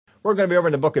We're going to be over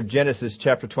in the book of Genesis,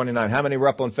 chapter 29. How many were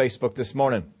up on Facebook this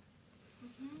morning?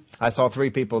 I saw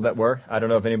 3 people that were. I don't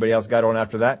know if anybody else got on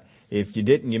after that. If you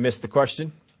didn't, you missed the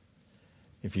question.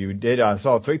 If you did, I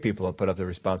saw 3 people that put up the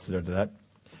response to that.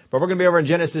 But we're going to be over in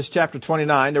Genesis chapter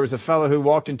 29. There was a fellow who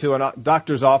walked into a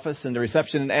doctor's office, and the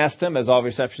receptionist asked him, as all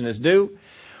receptionists do,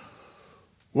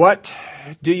 "What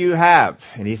do you have?"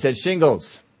 And he said,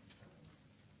 "Shingles."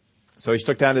 So he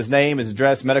took down his name, his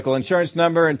address, medical insurance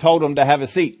number, and told him to have a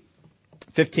seat.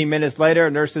 15 minutes later,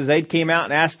 a nurse's aide came out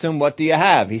and asked him, "What do you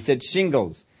have?" He said,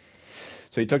 "Shingles."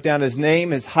 So he took down his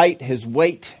name, his height, his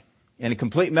weight, and a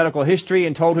complete medical history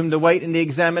and told him to wait in the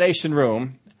examination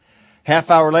room.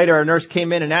 Half hour later, a nurse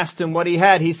came in and asked him what he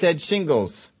had. He said,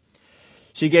 "Shingles."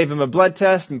 She gave him a blood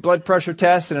test and blood pressure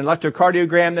test and an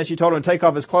electrocardiogram. Then she told him to take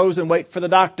off his clothes and wait for the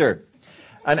doctor.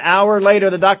 An hour later,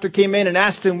 the doctor came in and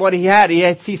asked him what he had.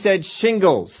 He said,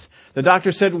 "Shingles." The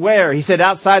doctor said, "Where?" He said,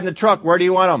 "Outside in the truck. Where do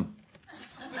you want them?"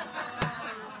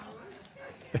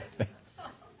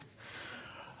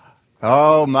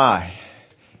 Oh my.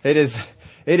 It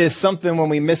is something when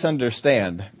we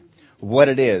misunderstand what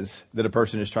it is that a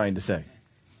person is trying to say.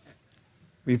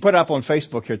 We put it up on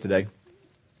Facebook here today.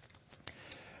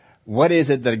 What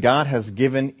is it that God has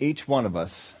given each one of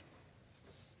us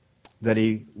that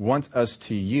He wants us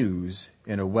to use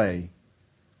in a way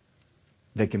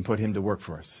that can put Him to work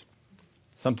for us?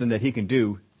 Something that He can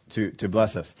do to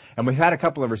bless us. And we've had a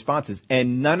couple of responses,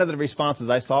 and none of the responses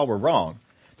I saw were wrong.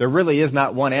 There really is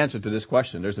not one answer to this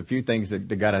question. There's a few things that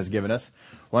God has given us.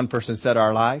 One person said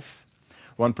our life.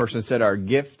 One person said our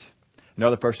gift.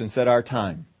 Another person said our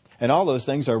time. And all those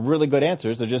things are really good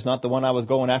answers. They're just not the one I was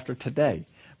going after today.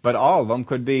 But all of them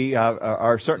could be,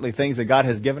 are certainly things that God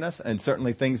has given us and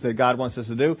certainly things that God wants us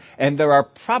to do. And there are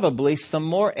probably some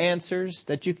more answers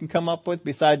that you can come up with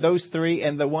beside those 3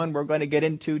 and the one we're going to get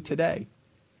into today.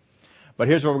 But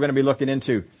here's what we're going to be looking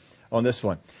into on this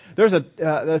one. There's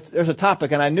a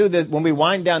topic, and I knew that when we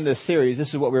wind down this series, this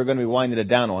is what we were going to be winding it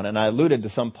down on. And I alluded to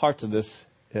some parts of this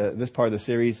part of the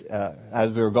series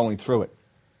as we were going through it.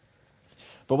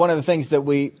 But one of the things that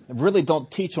we really don't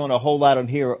teach on a whole lot on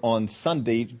here on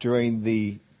Sunday during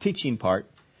the teaching part,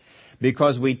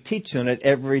 because we teach on it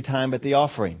every time at the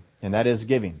offering, and that is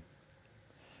giving.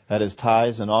 That is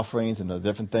tithes and offerings and the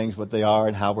different things, what they are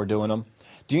and how we're doing them.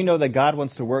 Do you know that God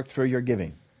wants to work through your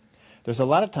giving? There's a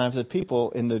lot of times that people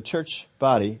in the church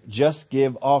body just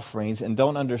give offerings and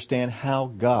don't understand how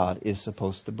God is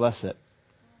supposed to bless it.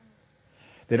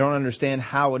 They don't understand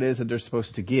how it is that they're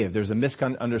supposed to give. There's a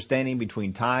misunderstanding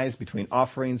between tithes, between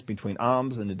offerings, between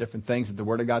alms, and the different things that the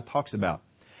Word of God talks about.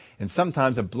 And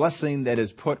sometimes a blessing that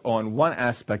is put on one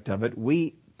aspect of it,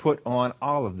 we put on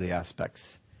all of the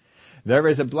aspects. There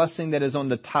is a blessing that is on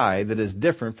the tithe that is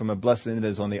different from a blessing that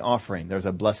is on the offering. There's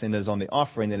a blessing that is on the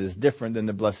offering that is different than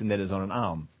the blessing that is on an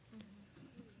alm.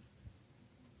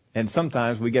 And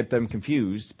sometimes we get them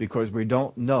confused because we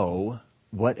don't know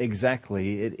what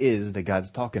exactly it is that God's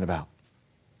talking about.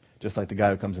 Just like the guy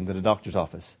who comes into the doctor's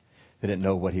office. They didn't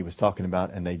know what he was talking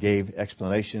about, and they gave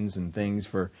explanations and things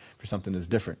for something that's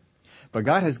different. But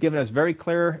God has given us very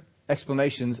clear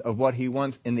explanations of what He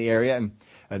wants in the area and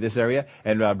this area.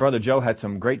 And Brother Joe had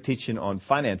some great teaching on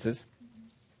finances.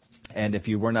 And if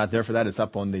you were not there for that, it's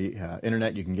up on the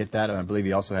internet. You can get that. And I believe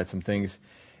he also had some things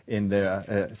in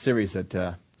the series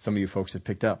that some of you folks have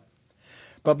picked up.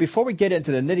 But before we get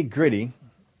into the nitty gritty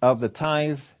of the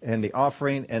tithe and the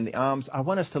offering and the alms, I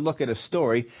want us to look at a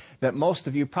story that most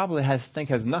of you probably think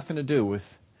has nothing to do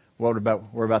with what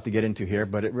we're about to get into here,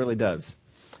 but it really does.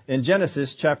 In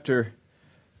Genesis chapter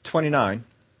 29,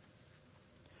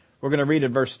 we're going to read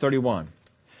at verse 31.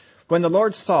 When the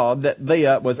Lord saw that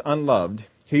Leah was unloved,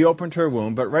 He opened her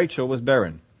womb, but Rachel was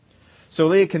barren. So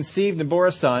Leah conceived and bore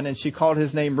a son, and she called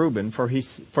his name Reuben, for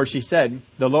she said,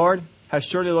 "The Lord has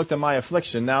surely looked at my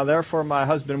affliction. Now therefore my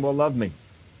husband will love me."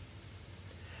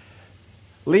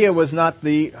 Leah was not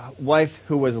the wife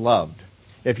who was loved.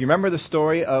 If you remember the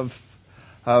story of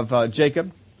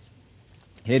Jacob,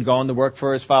 he had gone to work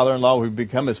for his father-in-law, who had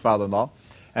become his father-in-law,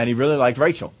 and he really liked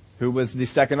Rachel, who was the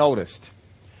second oldest.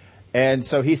 And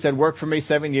so he said, "Work for me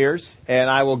 7 years, and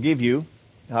I will give you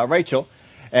Rachel."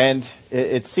 And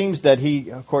it seems that he,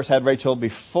 of course, had Rachel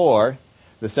before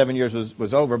the 7 years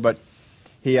was over, but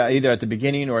he either at the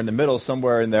beginning or in the middle,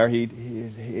 somewhere in there, he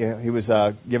was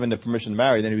given the permission to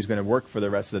marry. Then he was going to work for the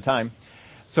rest of the time.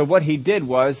 So what he did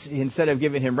was, instead of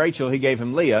giving him Rachel, he gave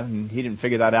him Leah, and he didn't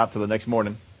figure that out till the next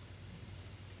morning.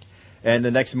 And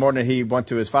the next morning he went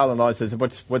to his father-in-law and says,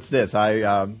 "What's this?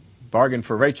 I bargained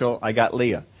for Rachel. I got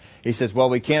Leah." He says, "Well,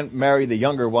 we can't marry the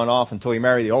younger one off until we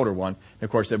marry the older one." And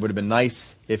of course, it would have been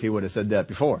nice if he would have said that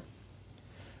before.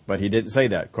 But he didn't say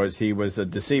that because he was a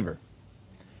deceiver.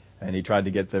 And he tried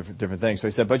to get the different things. So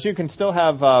he said, but you can still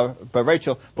have but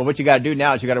Rachel, but what you got to do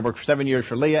now is you got to work for 7 years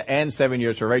for Leah and 7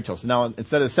 years for Rachel. So now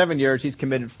instead of 7 years, he's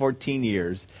committed 14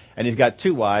 years. And he's got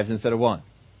 2 wives instead of 1.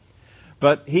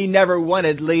 But he never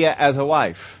wanted Leah as a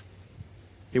wife.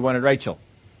 He wanted Rachel.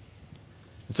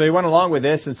 And so he went along with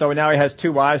this, and so now he has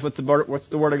 2 wives. What's the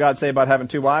Word of God say about having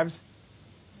 2 wives?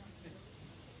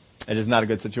 It is not a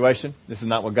good situation. This is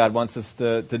not what God wants us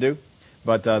to do.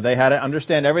 But they had to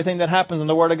understand everything that happens in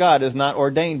the Word of God is not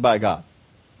ordained by God.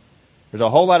 There's a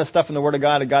whole lot of stuff in the Word of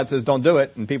God that God says don't do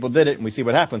it, and people did it, and we see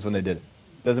what happens when they did it.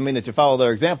 Doesn't mean that you follow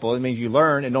their example. It means you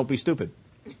learn and don't be stupid.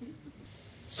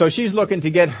 So she's looking to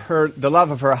get the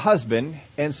love of her husband,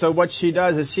 and so what she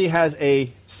does is she has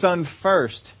a son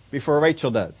first before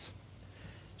Rachel does.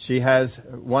 She has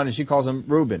one, and she calls him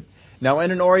Reuben. Now,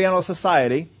 in an Oriental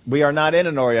society, we are not in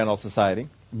an Oriental society,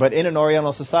 but in an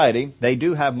Oriental society, they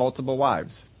do have multiple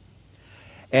wives.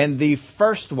 And the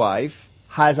first wife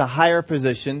has a higher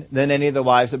position than any of the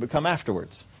wives that would come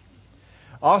afterwards.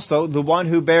 Also, the one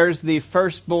who bears the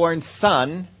firstborn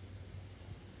son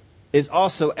is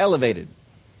also elevated.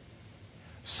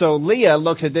 So Leah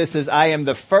looked at this as, I am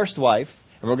the first wife,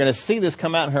 and we're going to see this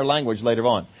come out in her language later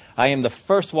on. I am the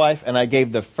first wife, and I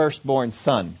gave the firstborn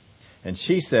son. And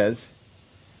she says,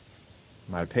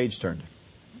 my page turned.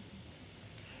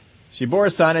 She bore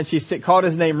a son, and she called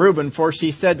his name Reuben, for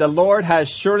she said, the Lord has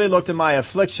surely looked at my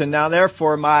affliction. Now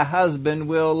therefore my husband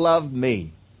will love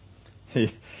me.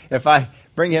 If I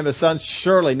bring him a son,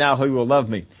 surely now he will love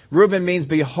me. Reuben means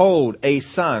behold a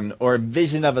son, or a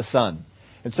vision of a son.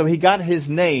 And so he got his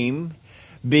name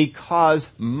because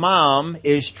mom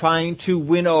is trying to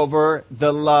win over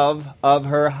the love of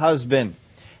her husband.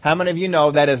 How many of you know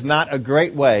that is not a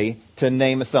great way to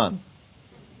name a son?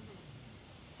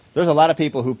 There's a lot of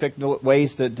people who pick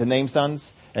ways to name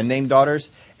sons and name daughters,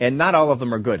 and not all of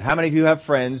them are good. How many of you have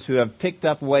friends who have picked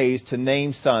up ways to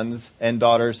name sons and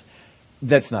daughters?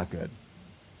 That's not good.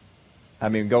 I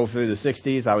mean, go through the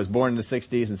 60s. I was born in the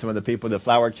 60s, and some of the people, the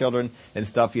flower children and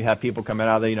stuff, you have people coming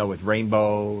out there, with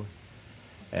rainbow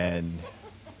and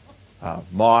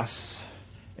moss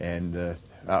and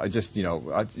just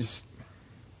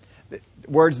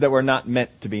words that were not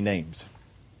meant to be names.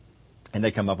 And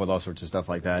they come up with all sorts of stuff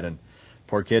like that, and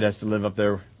poor kid has to live up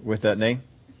there with that name.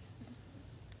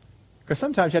 Because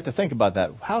sometimes you have to think about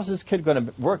that. How's this kid going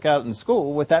to work out in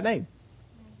school with that name?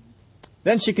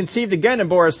 Then she conceived again and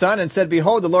bore a son and said,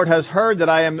 behold, the Lord has heard that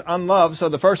I am unloved. So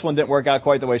the first one didn't work out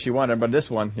quite the way she wanted, but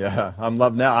this one, I'm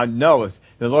loved now. I know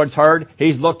the Lord's heard.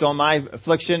 He's looked on my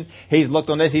affliction. He's looked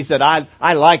on this. He said,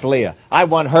 I like Leah. I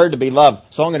want her to be loved.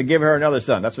 So I'm going to give her another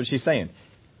son. That's what she's saying.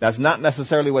 That's not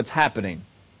necessarily what's happening.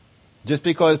 Just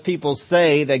because people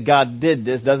say that God did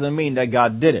this doesn't mean that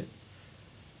God did it.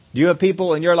 Do you have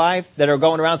people in your life that are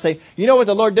going around saying, you know what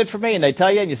the Lord did for me? And they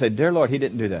tell you, and you say, dear Lord, He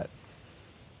didn't do that.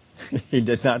 He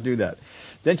did not do that.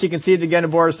 Then she conceived again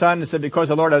and bore a son and said, because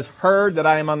the Lord has heard that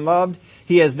I am unloved,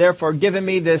 He has therefore given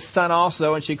me this son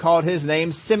also. And she called his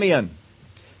name Simeon.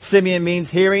 Simeon means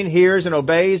hearing, hears, and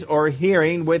obeys, or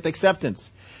hearing with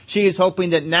acceptance. She is hoping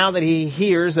that now that he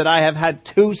hears that I have had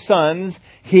 2 sons,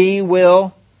 he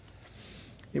will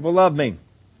love me.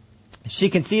 She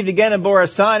conceived again and bore a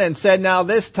son and said, now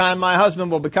this time my husband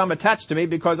will become attached to me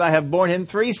because I have borne him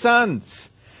 3 sons.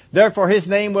 Therefore his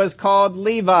name was called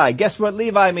Levi. Guess what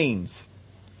Levi means?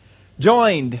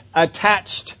 Joined,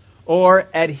 attached, or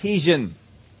adhesion.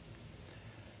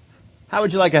 How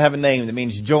would you like to have a name that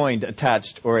means joined,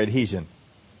 attached, or adhesion?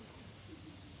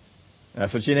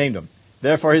 That's what she named him.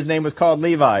 Therefore his name was called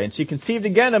Levi. And she conceived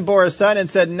again and bore a son and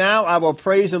said, now I will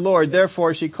praise the Lord.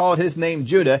 Therefore she called his name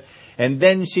Judah. And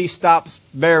then she stops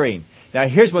bearing. Now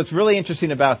here's what's really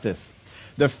interesting about this.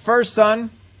 The first son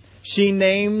she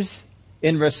names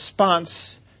in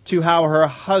response to how her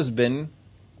husband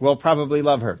will probably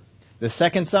love her. The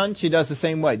second son, she does the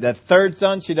same way. The third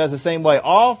son, she does the same way.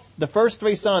 The first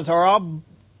 3 sons are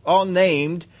all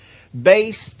named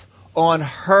based on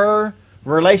her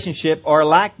relationship or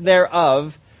lack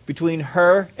thereof between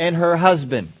her and her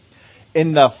husband.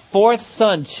 In the 4th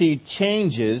son, she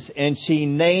changes and she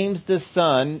names the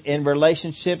son in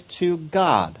relationship to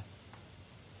God.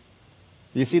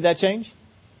 Do you see that change?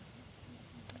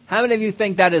 How many of you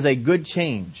think that is a good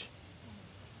change?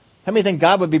 How many think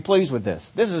God would be pleased with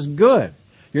this? This is good.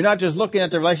 You're not just looking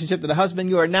at the relationship to the husband.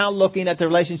 You are now looking at the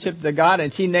relationship to God.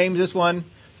 And she names this one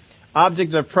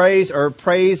object of praise or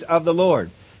praise of the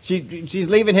Lord. She's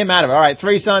leaving him out of it. All right,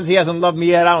 3 sons. He hasn't loved me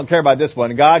yet. I don't care about this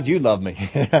one. God, you love me.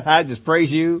 I just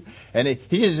praise you. And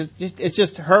it's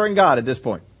just her and God at this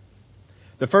point.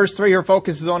 The first 3, her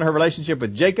focus is on her relationship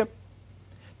with Jacob.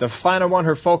 The final one,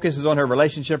 her focus is on her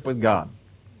relationship with God.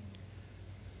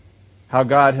 How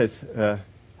God is,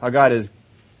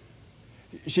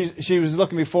 she was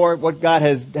looking before what God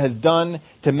has done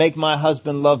to make my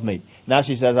husband love me. Now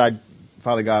she says,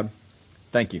 Father God,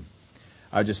 thank you.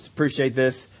 I just appreciate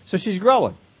this. So she's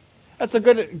growing. That's a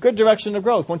good direction of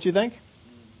growth, won't you think?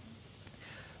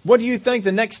 What do you think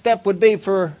the next step would be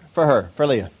for her, for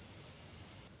Leah?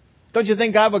 Don't you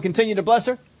think God will continue to bless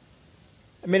her?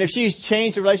 I mean, if she's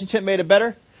changed the relationship, made it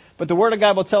better. But the Word of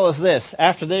God will tell us this.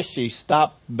 After this, she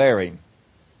stopped bearing.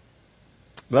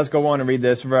 Let's go on and read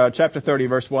this. Chapter 30,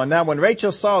 verse 1. Now, when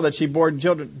Rachel saw that she bore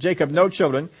Jacob no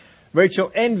children,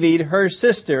 Rachel envied her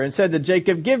sister and said to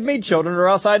Jacob, give me children or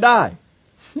else I die.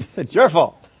 It's your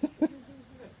fault.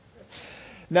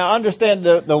 Now, understand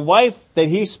the wife that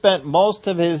he spent most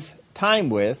of his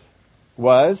time with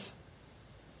was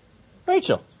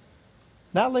Rachel,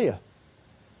 not Leah.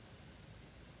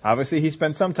 Obviously, he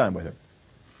spent some time with her.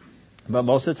 But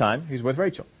most of the time, he's with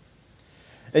Rachel.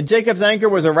 And Jacob's anger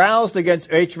was aroused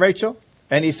against Rachel.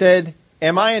 And he said,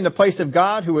 am I in the place of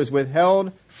God who has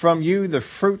withheld from you the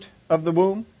fruit of the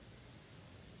womb?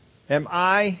 Am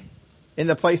I in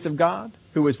the place of God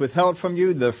who has withheld from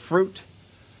you the fruit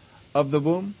of the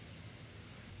womb?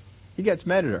 He gets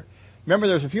mad at her. Remember,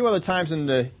 there's a few other times in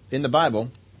the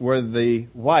Bible where the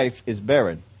wife is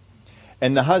barren.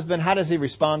 And the husband, how does he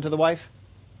respond to the wife?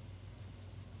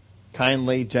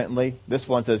 Kindly, gently. This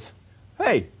one says,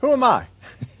 hey, who am I?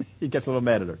 He gets a little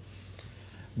mad at her.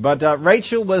 But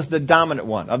Rachel was the dominant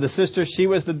one. Of the sisters, she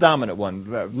was the dominant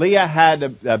one. Leah had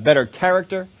a better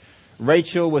character.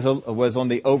 Rachel was on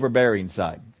the overbearing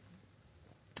side.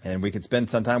 And we could spend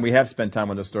some time, we have spent time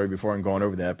on this story before and going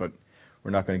over that, but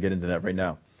we're not going to get into that right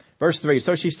now. Verse 3,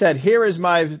 so she said, here is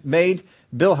my maid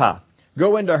Bilhah.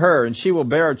 Go into her, and she will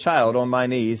bear a child on my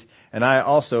knees, and I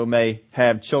also may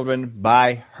have children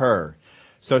by her.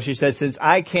 So she says, since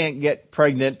I can't get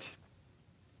pregnant,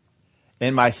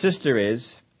 and my sister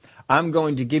is, I'm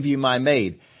going to give you my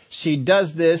maid. She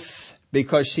does this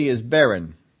because she is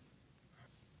barren.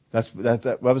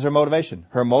 What was her motivation?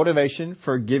 Her motivation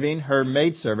for giving her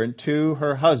maidservant to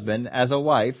her husband as a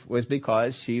wife was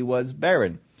because she was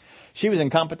barren. She was in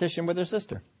competition with her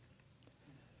sister.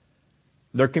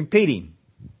 They're competing.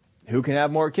 Who can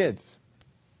have more kids?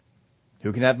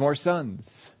 Who can have more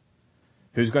sons?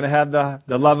 Who's going to have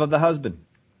the love of the husband?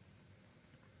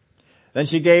 Then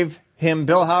she gave him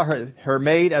Bilhah, her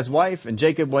maid, as wife, and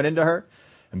Jacob went into her,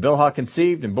 and Bilhah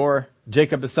conceived and bore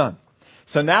Jacob a son.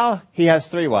 So now he has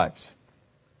 3 wives.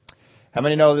 How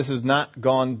many know this has not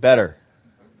gone better?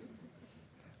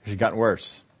 It's gotten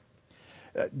worse.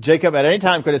 Jacob at any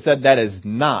time could have said that is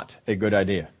not a good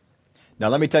idea. Now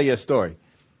let me tell you a story.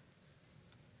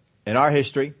 In our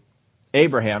history,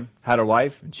 Abraham had a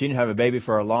wife, and she didn't have a baby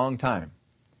for a long time.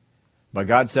 But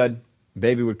God said a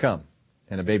baby would come,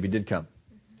 and a baby did come.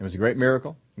 It was a great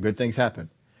miracle. Good things happened.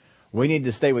 We need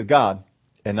to stay with God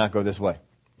and not go this way.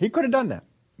 He could have done that,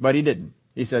 but he didn't.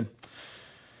 He said,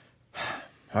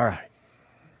 all right.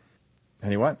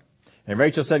 And he went. And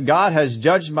Rachel said, God has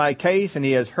judged my case, and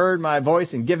he has heard my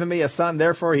voice and given me a son.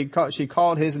 Therefore, she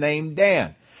called his name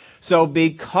Dan. So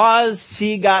because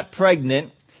she got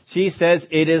pregnant, she says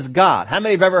it is God. How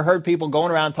many have ever heard people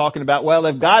going around talking about, well,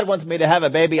 if God wants me to have a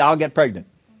baby, I'll get pregnant?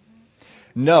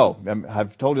 No.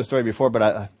 I've told this story before,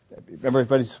 but remember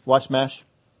everybody's watched MASH?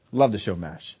 Love the show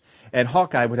MASH. And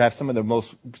Hawkeye would have some of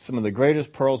the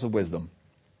greatest pearls of wisdom.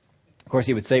 Of course,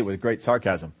 he would say it with great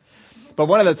sarcasm. But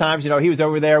one of the times, he was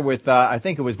over there with, I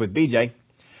think it was with BJ,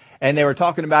 and they were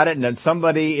talking about it, and then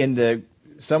somebody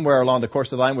somewhere along the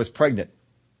course of the line was pregnant.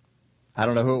 I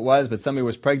don't know who it was, but somebody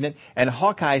was pregnant. And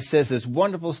Hawkeye says this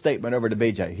wonderful statement over to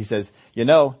BJ. He says, they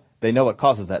know what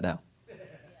causes that now.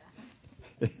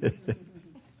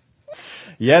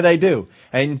 Yeah, they do.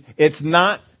 And it's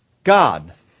not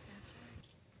God.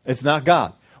 It's not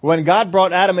God. When God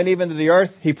brought Adam and Eve into the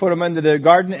earth, he put them into the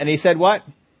garden, and he said what?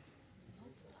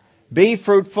 Be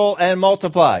fruitful and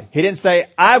multiply. He didn't say,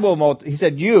 I will multiply. He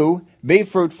said, you be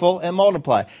fruitful and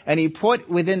multiply. And he put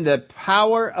within the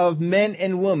power of men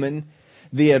and women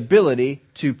the ability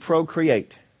to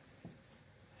procreate.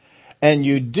 And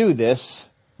you do this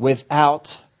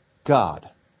without God.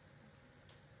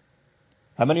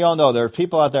 How many of y'all know there are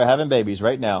people out there having babies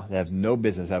right now that have no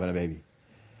business having a baby?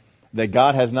 That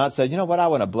God has not said, you know what, I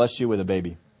want to bless you with a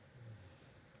baby.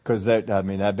 Because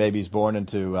that baby's born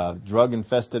into a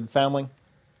drug-infested family.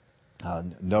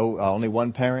 Only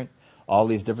one parent. All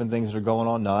these different things that are going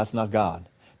on. No, that's not God.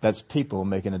 That's people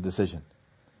making a decision.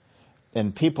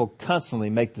 And people constantly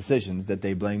make decisions that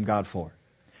they blame God for.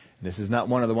 This is not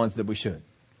one of the ones that we should.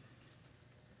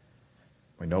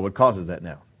 We know what causes that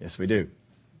now. Yes, we do.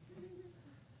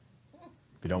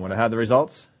 If you don't want to have the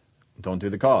results, don't do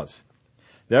the cause.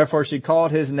 Therefore she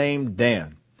called his name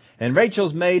Dan. And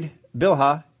Rachel's maid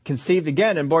Bilhah conceived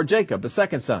again and bore Jacob a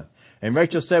second son. And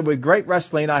Rachel said, with great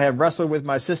wrestling I have wrestled with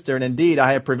my sister, and indeed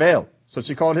I have prevailed. So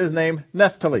she called his name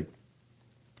Naphtali.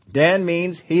 Dan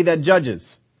means he that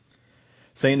judges,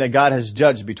 saying that God has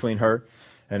judged between her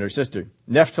and her sister.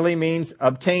 Naphtali means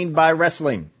obtained by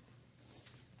wrestling.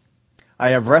 I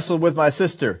have wrestled with my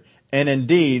sister, and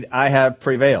indeed I have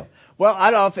prevailed. Well, I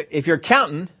don't know if you're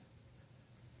counting,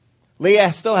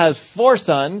 Leah still has 4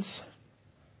 sons,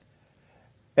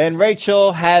 and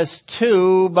Rachel has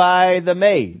 2 by the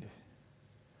maid.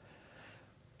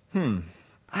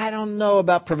 I don't know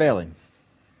about prevailing.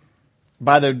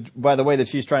 By the way that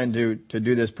she's trying to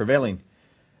do this prevailing,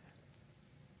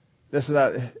 this is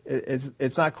not,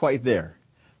 it's not quite there.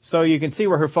 So you can see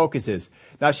where her focus is.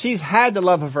 Now she's had the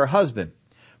love of her husband,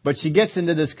 but she gets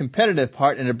into this competitive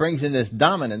part and it brings in this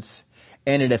dominance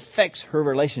and it affects her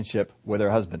relationship with her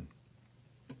husband.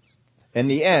 In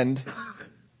the end,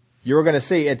 you're going to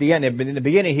see at the end, in the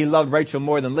beginning he loved Rachel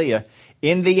more than Leah.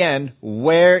 In the end,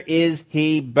 where is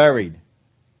he buried?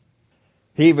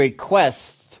 He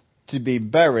requests to be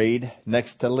buried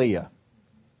next to Leah,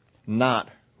 not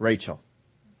Rachel.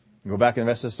 Go back in the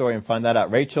rest of the story and find that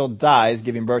out. Rachel dies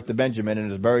giving birth to Benjamin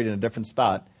and is buried in a different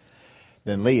spot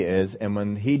than Leah is. And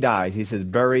when he dies, he says,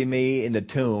 bury me in the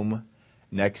tomb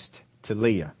next to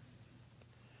Leah.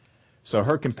 So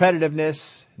her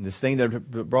competitiveness, this thing that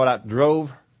brought out,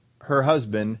 drove her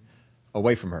husband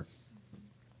away from her.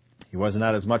 He was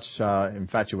not as much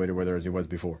infatuated with her as he was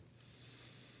before.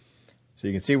 So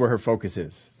you can see where her focus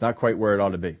is. It's not quite where it ought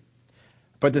to be.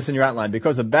 Put this in your outline.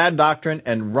 Because of bad doctrine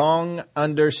and wrong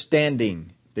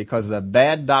understanding. Because of the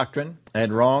bad doctrine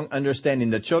and wrong understanding,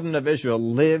 the children of Israel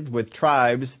lived with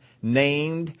tribes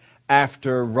named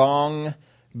after wrong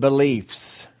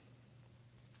beliefs.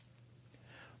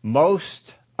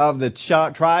 Most of the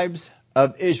tribes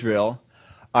of Israel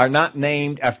are not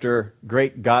named after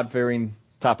great God-fearing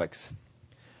topics.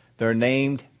 They're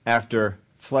named after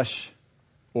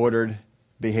flesh-ordered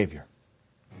behavior.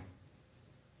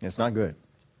 It's not good.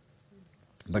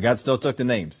 But God still took the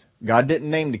names. God didn't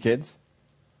name the kids.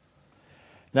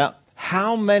 Now,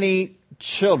 how many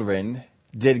children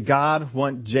did God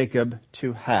want Jacob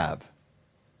to have?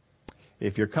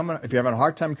 If you're having a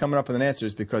hard time coming up with an answer,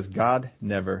 it's because God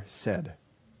never said.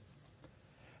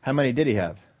 How many did he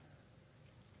have?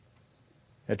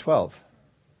 He had 12.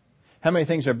 How many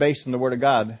things are based on the Word of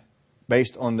God,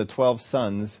 based on the 12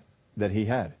 sons that he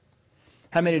had?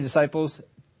 How many disciples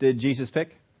did Jesus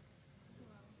pick?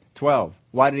 12.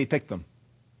 Why did he pick them?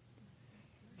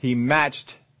 He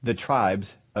matched the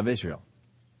tribes of Israel.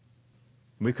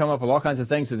 We've come up with all kinds of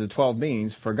things that the 12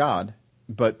 means for God,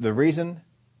 but the reason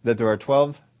that there are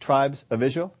 12 tribes of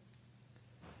Israel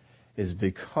is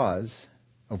because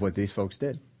of what these folks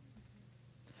did.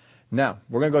 Now,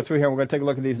 we're going to go through here and we're going to take a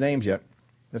look at these names yet.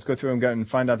 Let's go through and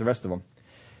find out the rest of them.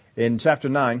 In chapter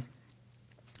 9,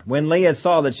 when Leah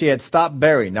saw that she had stopped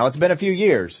bearing. Now, it's been a few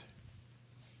years.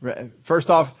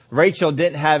 First off, Rachel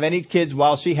didn't have any kids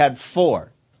while she had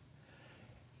 4.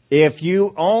 If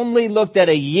you only looked at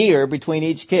a year between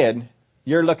each kid,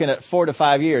 you're looking at 4 to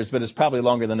 5 years, but it's probably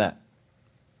longer than that.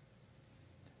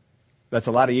 That's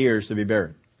a lot of years to be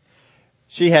barren.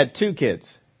 She had 2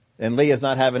 kids, and Leah's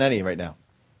not having any right now.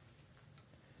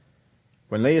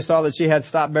 When Leah saw that she had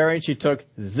stopped bearing, she took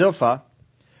Zilpah,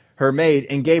 her maid,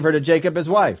 and gave her to Jacob as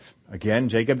wife. Again,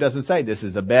 Jacob doesn't say this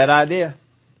is a bad idea.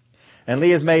 And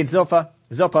Leah's maid Zilpah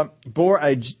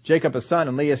bore Jacob a son,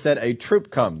 and Leah said, a troop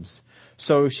comes.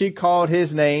 So she called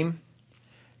his name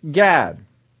Gad.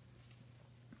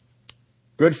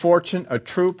 Good fortune, a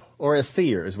troop, or a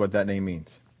seer is what that name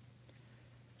means.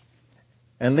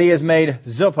 And Leah's maid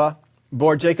Zilpah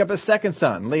bore Jacob a second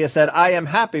son. Leah said, I am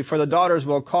happy, for the daughters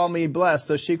will call me blessed.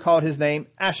 So she called his name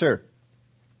Asher.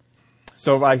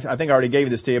 So I think I already gave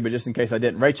this to you, but just in case I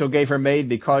didn't. Rachel gave her maid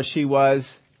because she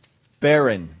was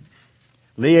barren.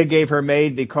 Leah gave her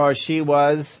maid because she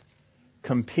was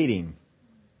competing.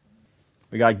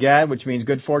 We got Gad, which means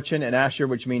good fortune, and Asher,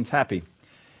 which means happy.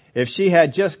 If she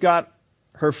had just got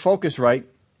her focus right,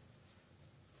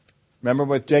 remember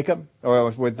with Jacob, or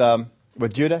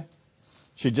with Judah?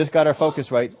 She just got her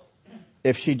focus right.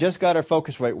 If she just got her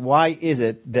focus right, why is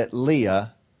it that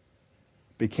Leah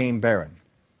became barren?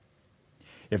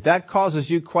 If that causes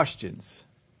you questions,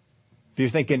 if you're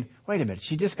thinking, wait a minute,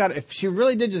 if she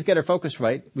really did just get her focus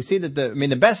right, we see that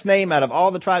the best name out of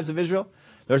all the tribes of Israel,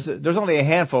 there's only a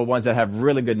handful of ones that have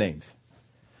really good names.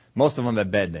 Most of them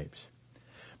have bad names.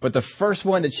 But the first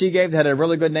one that she gave that had a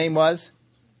really good name was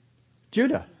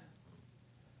Judah.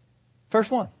 First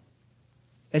one.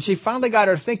 And she finally got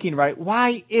her thinking right.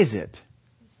 Why is it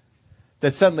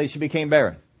that suddenly she became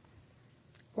barren?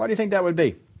 Why do you think that would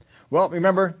be? Well,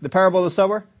 remember the parable of the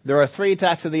sower? There are 3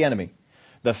 attacks of the enemy.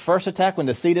 The first attack, when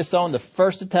the seed is sown, the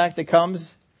first attack that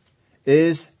comes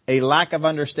is a lack of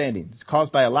understanding. It's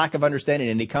caused by a lack of understanding,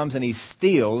 and he comes and he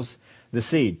steals the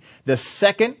seed. The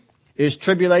second is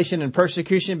tribulation and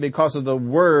persecution because of the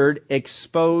word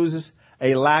exposes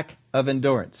a lack of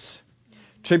endurance.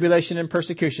 Tribulation and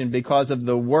persecution because of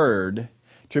the word.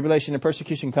 Tribulation and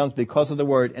persecution comes because of the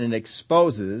word, and it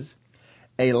exposes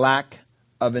a lack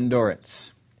of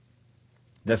endurance.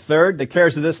 The third, the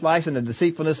cares of this life and the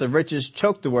deceitfulness of riches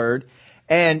choke the word,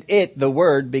 and the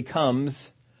word, becomes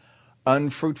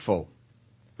unfruitful.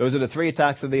 Those are the 3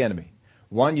 attacks of the enemy.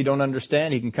 1, you don't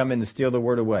understand. He can come in and steal the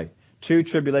word away. 2,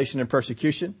 tribulation and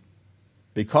persecution.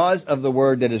 Because of the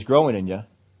word that is growing in you,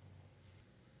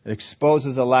 it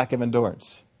exposes a lack of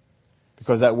endurance.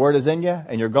 Because that word is in you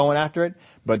and you're going after it,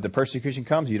 but the persecution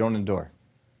comes, you don't endure.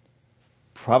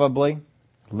 Probably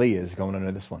Leah is going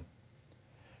under this one.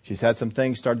 She's had some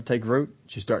things start to take root.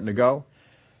 She's starting to go.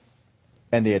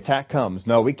 And the attack comes.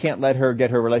 No, we can't let her get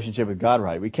her relationship with God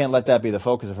right. We can't let that be the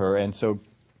focus of her. And so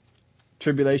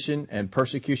tribulation and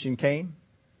persecution came.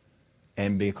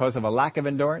 And because of a lack of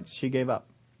endurance, she gave up.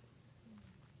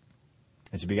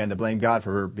 And she began to blame God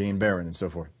for her being barren and so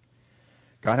forth.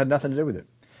 God had nothing to do with it.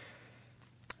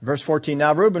 Verse 14,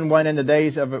 now Reuben went in the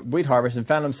days of a wheat harvest and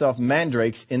found himself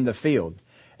mandrakes in the field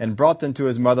and brought them to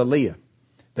his mother Leah.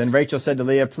 Then Rachel said to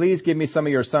Leah, please give me some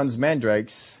of your son's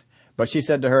mandrakes. But she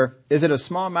said to her, is it a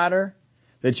small matter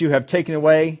that you have taken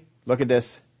away? Look at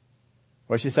this.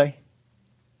 What did she say?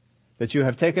 That you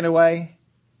have taken away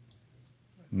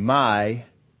my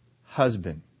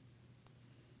husband.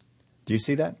 Do you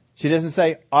see that? She doesn't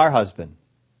say our husband.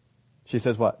 She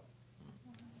says what?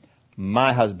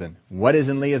 My husband. What is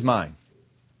in Leah's mind?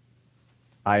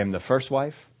 I am the first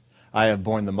wife. I have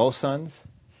borne the most sons.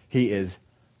 He is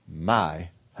my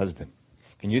husband.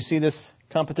 Can you see this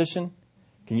competition?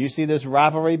 Can you see this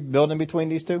rivalry building between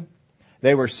these two?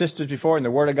 They were sisters before, and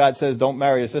the Word of God says don't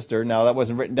marry a sister. Now, that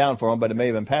wasn't written down for them, but it may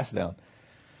have been passed down.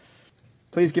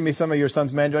 Please give me some of your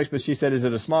son's mandrakes. But she said, is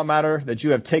it a small matter that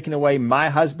you have taken away my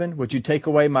husband? Would you take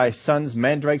away my son's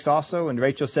mandrakes also? And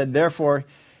Rachel said, therefore,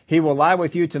 he will lie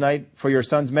with you tonight for your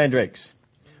son's mandrakes.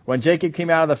 When Jacob came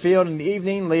out of the field in the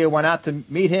evening, Leah went out to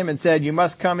meet him and said, you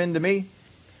must come in to me,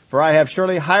 for I have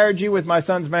surely hired you with my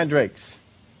son's mandrakes.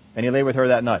 And he lay with her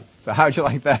that night. So how'd you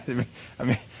like that? I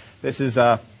mean, this is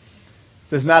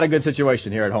not a good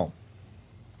situation here at home.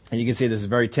 And you can see this is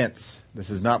very tense. This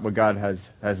is not what God has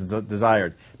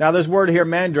desired. Now, this word here,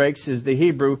 mandrakes, is the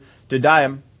Hebrew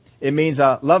dudaim. It means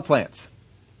love plants.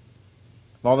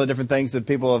 All the different things that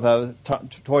people have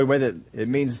toyed with, it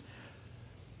means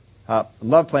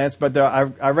love plants. But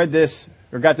I read this,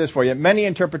 or got this for you. Many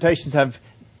interpretations have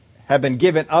been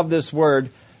given of this word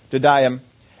dudaim,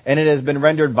 and it has been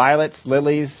rendered violets,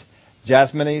 lilies,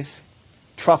 jasmines,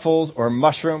 truffles, or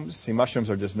mushrooms. See, mushrooms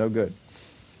are just no good.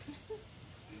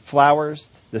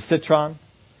 Flowers, the citron.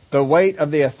 The weight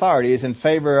of the authority is in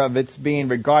favor of its being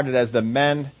regarded as the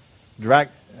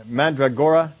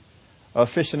mandragora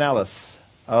officinalis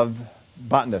of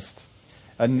botanists,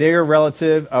 a near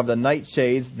relative of the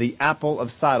nightshades, the apple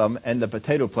of Sodom, and the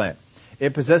potato plant.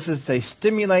 It possesses a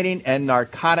stimulating and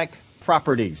narcotic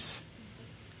properties.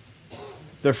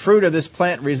 The fruit of this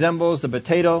plant resembles the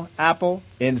potato apple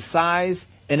in size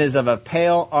and is of a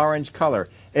pale orange color.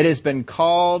 It has been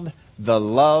called the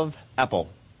love apple.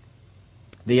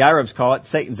 The Arabs call it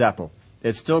Satan's apple.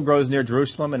 It still grows near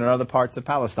Jerusalem and in other parts of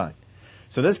Palestine.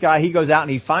 So this guy, he goes out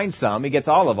and he finds some. He gets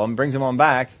all of them, brings them on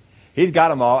back. He's got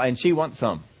them all, and she wants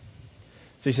some.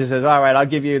 So she says, all right, I'll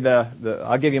give you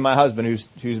I'll give you my husband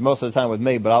who's most of the time with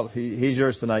me, but he's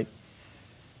yours tonight.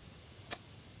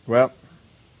 Well,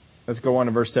 let's go on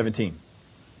to verse 17.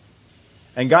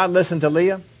 And God listened to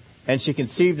Leah, and she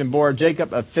conceived and bore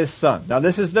Jacob a 5th son. Now,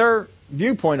 this is their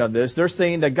viewpoint of this. They're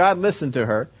saying that God listened to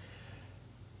her.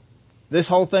 This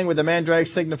whole thing with the mandrake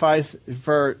signifies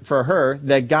for her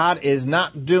that God is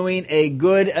not doing a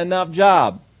good enough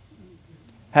job.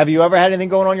 Have you ever had anything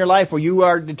going on in your life where you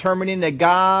are determining that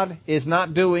God is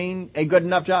not doing a good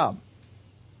enough job?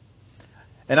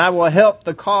 And I will help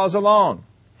the cause along.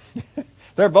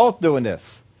 They're both doing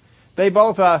this. They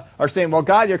both are saying, well,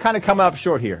 God, you're kind of coming up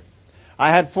short here.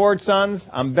 I had 4 sons.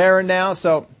 I'm barren now.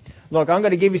 So, look, I'm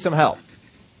going to give you some help.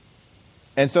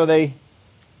 And so they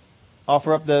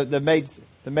offer up the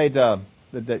maid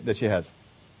that she has.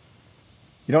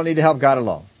 You don't need to help God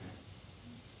along.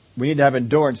 We need to have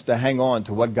endurance to hang on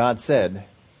to what God said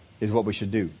is what we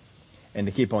should do. and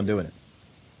to keep on doing it.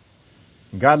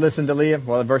 God listened to Leah.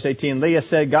 Well, in verse 18, Leah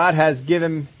said, God has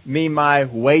given me my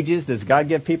wages. Does God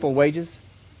give people wages?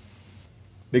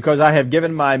 Because I have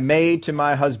given my maid to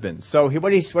my husband. So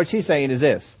what she's saying is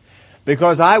this.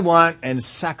 Because I went and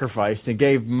sacrificed and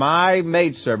gave my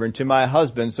maidservant to my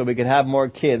husband so we could have more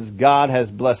kids, God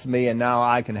has blessed me and now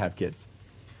I can have kids.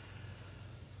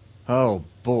 Oh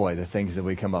boy, the things that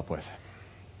we come up with.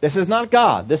 This is not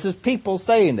God. This is people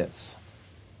saying this.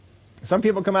 Some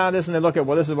people come out of this and they look at,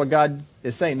 well, this is what God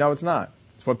is saying. No, it's not.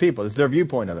 It's for people. It's their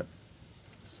viewpoint of it.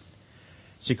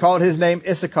 She called his name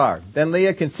Issachar. Then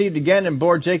Leah conceived again and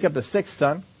bore Jacob a sixth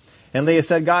son. And Leah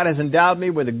said, God has endowed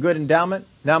me with a good endowment.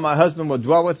 Now my husband will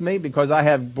dwell with me because I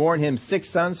have borne him 6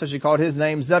 sons. So she called his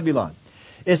name Zebulun.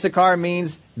 Issachar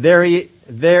means there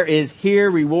is here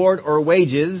reward or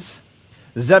wages.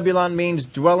 Zebulun means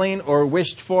dwelling or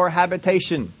wished for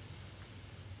habitation.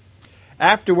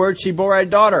 Afterwards, she bore a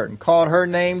daughter and called her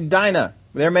name Dinah.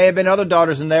 There may have been other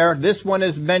daughters in there. This one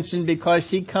is mentioned because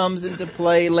she comes into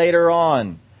play later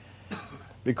on.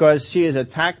 Because she is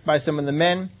attacked by some of the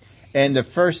men. And the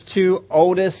first 2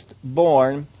 oldest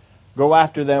born go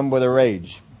after them with a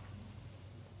rage.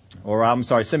 Or I'm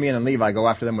sorry, Simeon and Levi go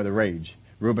after them with a rage.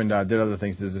 Reuben did other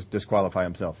things to disqualify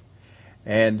himself.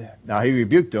 And now he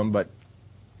rebuked them, but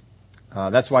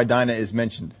that's why Dinah is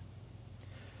mentioned.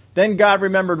 Then God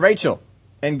remembered Rachel.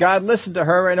 And God listened to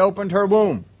her and opened her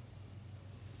womb.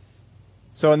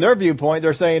 So in their viewpoint,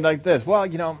 they're saying like this, well,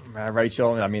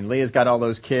 Rachel, Leah's got all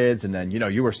those kids, and then,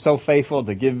 you were so faithful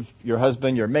to give your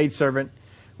husband your maidservant,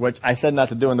 which I said not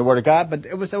to do in the Word of God, but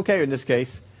it was okay in this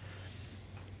case.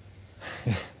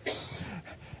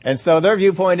 And so their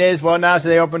viewpoint is, well, now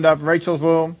they opened up Rachel's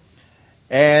womb,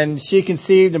 and she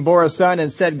conceived and bore a son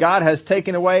and said, God has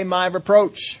taken away my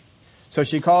reproach. So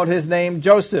she called his name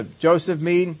Joseph. Joseph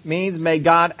means may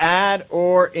God add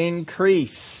or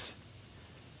increase.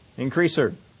 Increase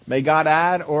her. May God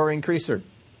add or increase her.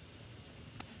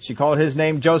 She called his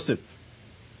name Joseph.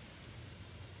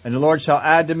 And the Lord shall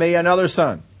add to me another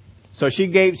son. So we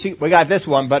got this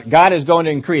one, but God is going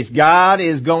to increase. God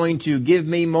is going to give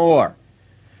me more.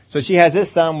 So she has this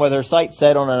son with her sights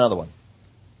set on another one.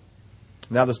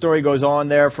 Now the story goes on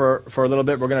there for a little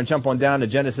bit. We're going to jump on down to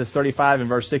Genesis 35 and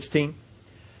verse 16.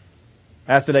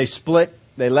 After they split,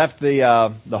 they left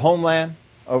the homeland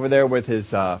over there with his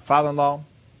father-in-law,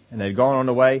 and they'd gone on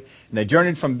the way, and they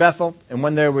journeyed from Bethel. And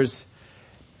when there was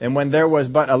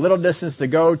but a little distance to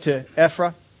go to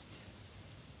Ephrath,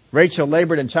 Rachel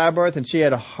labored in childbirth, and she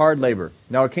had a hard labor.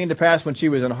 Now it came to pass when she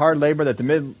was in hard labor that the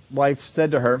midwife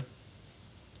said to her,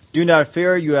 do not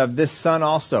fear, you have this son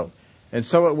also. And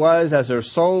so it was, as her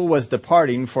soul was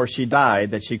departing, for she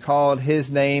died, that she called his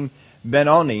name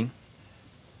Ben-Oni,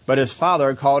 but his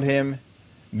father called him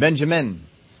Benjamin.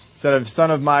 Instead of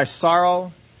son of my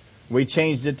sorrow, we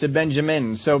changed it to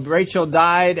Benjamin. So Rachel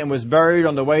died and was buried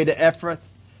on the way to Ephrath,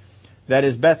 that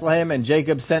is Bethlehem, and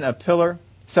Jacob set a pillar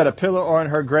on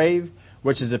her grave,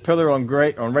 which is a pillar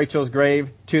on Rachel's grave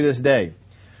to this day.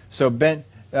 So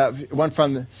went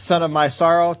from son of my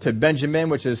sorrow to Benjamin,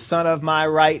 which is son of my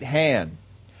right hand.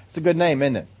 It's a good name,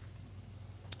 isn't it?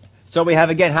 So we have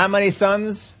again, how many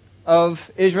sons of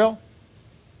Israel?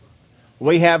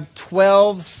 We have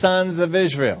 12 sons of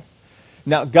Israel.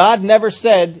 Now, God never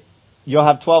said, you'll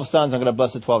have 12 sons, I'm going to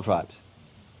bless the 12 tribes.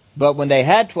 But when they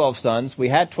had 12 sons, we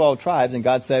had 12 tribes, and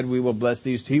God said, we will bless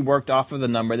these. He worked off of the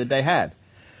number that they had.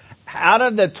 Out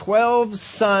of the 12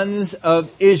 sons of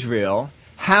Israel,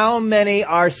 how many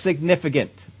are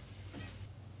significant?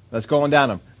 Let's go on down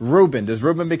them. Reuben. Does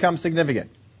Reuben become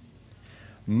significant?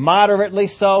 Moderately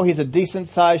so. He's a decent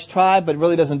sized tribe, but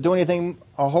really doesn't do anything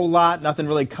a whole lot. Nothing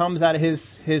really comes out of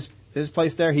his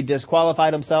place there. He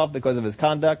disqualified himself because of his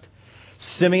conduct.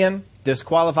 Simeon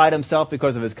disqualified himself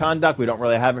because of his conduct. We don't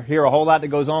really hear a whole lot that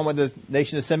goes on with the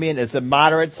nation of Simeon. It's a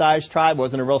moderate sized tribe. It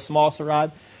wasn't a real small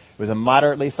tribe. It was a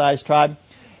moderately sized tribe.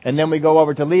 And then we go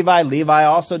over to Levi. Levi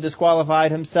also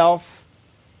disqualified himself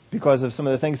because of some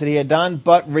of the things that he had done.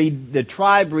 But the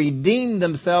tribe redeemed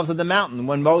themselves at the mountain.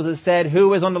 When Moses said,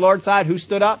 who is on the Lord's side? Who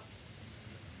stood up?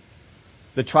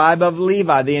 The tribe of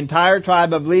Levi. The entire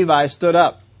tribe of Levi stood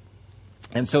up.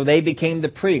 And so they became the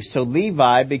priests. So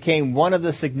Levi became one of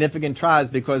the significant tribes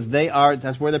because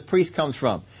that's where the priest comes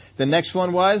from. The next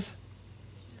one was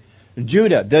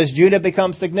Judah. Does Judah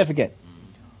become significant?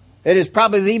 It is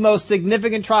probably the most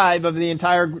significant tribe of the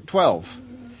entire 12.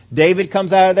 David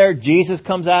comes out of there. Jesus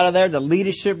comes out of there. The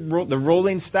leadership, the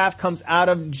ruling staff comes out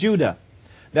of Judah.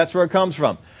 That's where it comes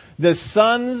from. The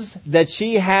sons that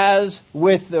she has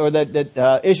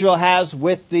that Israel has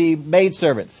with the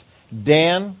maidservants.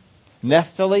 Dan,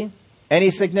 Naphtali.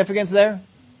 Any significance there?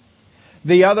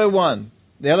 The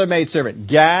other maidservant,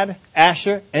 Gad,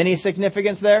 Asher, any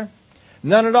significance there?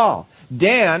 None at all.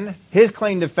 Dan, his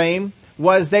claim to fame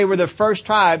was they were the first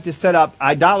tribe to set up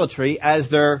idolatry as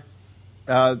their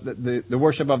the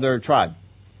worship of their tribe.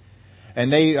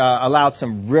 And they allowed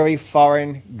some really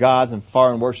foreign gods and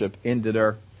foreign worship into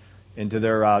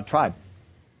their tribe.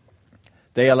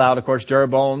 They allowed, of course,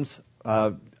 Jeroboam's,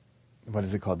 what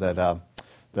is it called?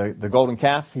 The golden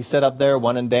calf he set up there,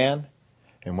 one in Dan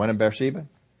and one in Beersheba.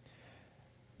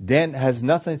 Dan has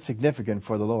nothing significant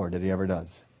for the Lord that he ever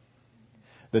does.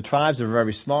 The tribes are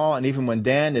very small, and even when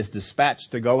Dan is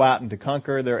dispatched to go out and to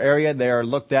conquer their area, they are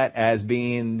looked at as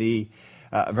being the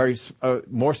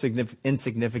more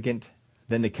insignificant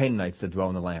than the Canaanites that dwell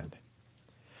in the land.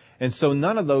 And so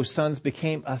none of those sons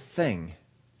became a thing,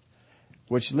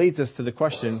 which leads us to the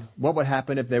question, what would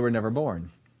happen if they were never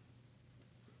born?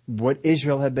 Would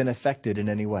Israel have been affected in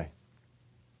any way?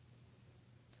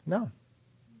 No.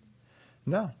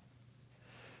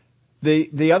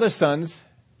 The other sons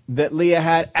that Leah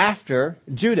had after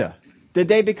Judah, did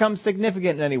they become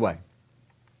significant in any way?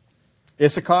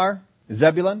 Issachar,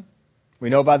 Zebulun, we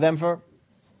know about them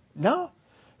no.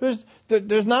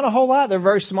 There's not a whole lot. They're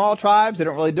very small tribes. They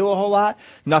don't really do a whole lot.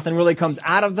 Nothing really comes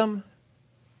out of them.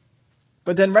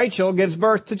 But then Rachel gives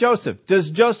birth to Joseph. Does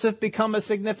Joseph become a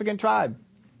significant tribe?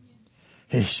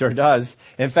 He sure does.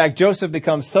 In fact, Joseph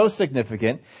becomes so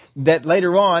significant that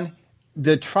later on,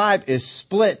 the tribe is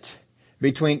split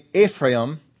between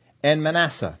Ephraim and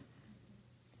Manasseh.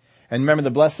 And remember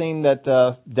the blessing that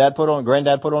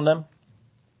granddad put on them?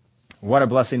 What a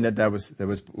blessing that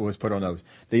was put on those.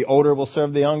 The older will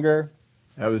serve the younger.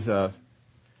 That was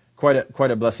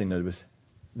quite a blessing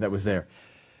that was there.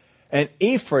 And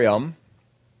Ephraim,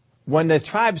 when the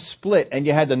tribe split and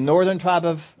you had the northern tribe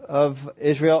of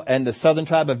Israel and the southern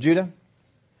tribe of Judah,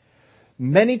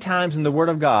 many times in the Word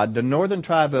of God, the northern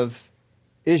tribe of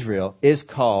Israel is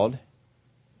called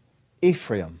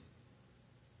Ephraim.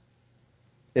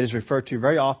 It is referred to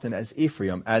very often as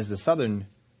Ephraim, as the southern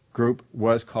group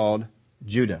was called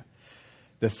Judah.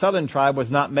 The southern tribe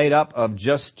was not made up of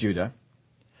just Judah.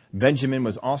 Benjamin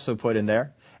was also put in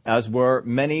there, as were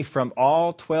many from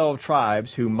all 12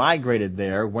 tribes who migrated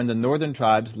there when the northern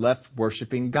tribes left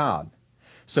worshiping God.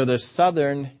 So the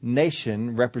southern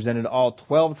nation represented all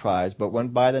 12 tribes, but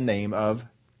went by the name of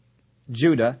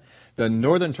Judah. The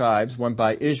northern tribes went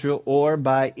by Israel or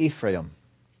by Ephraim.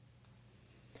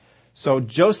 So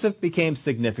Joseph became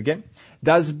significant.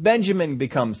 Does Benjamin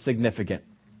become significant?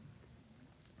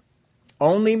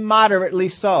 Only moderately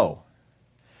so.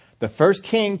 The first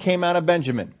king came out of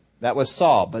Benjamin. That was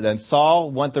Saul. But then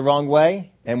Saul went the wrong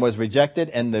way and was rejected,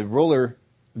 and the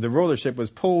rulership was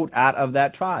pulled out of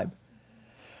that tribe.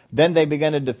 Then they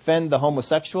began to defend the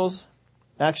homosexuals'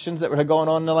 actions that were going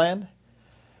on in the land.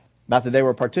 Not that they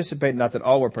were participating, not that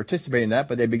all were participating in that,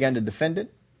 but they began to defend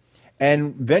it.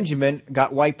 And Benjamin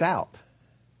got wiped out.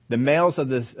 The males of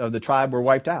the tribe were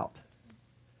wiped out.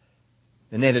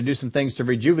 And they had to do some things to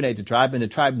rejuvenate the tribe, and the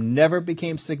tribe never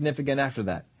became significant after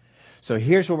that. So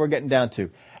here's what we're getting down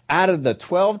to. Out of the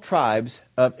 12 tribes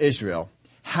of Israel,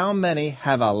 how many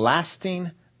have a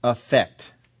lasting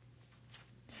effect?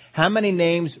 How many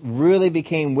names really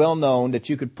became well known that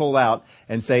you could pull out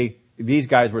and say, these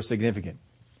guys were significant?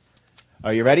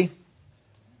 Are you ready?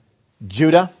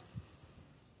 Judah,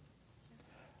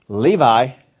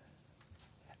 Levi,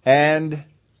 and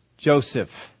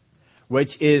Joseph,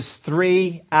 which is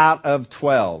 3 out of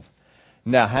 12.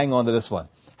 Now, hang on to this one.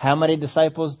 How many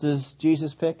disciples does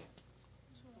Jesus pick?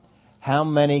 How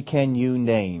many can you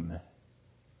name?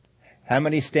 How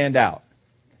many stand out?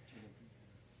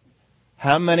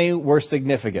 How many were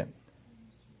significant?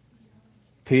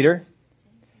 Peter,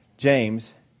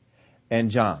 James,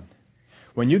 and John.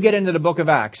 When you get into the book of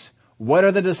Acts, what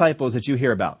are the disciples that you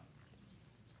hear about?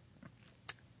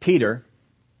 Peter,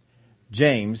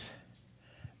 James,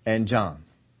 and John.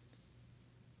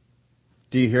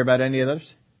 Do you hear about any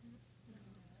others?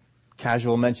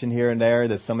 Casual mention here and there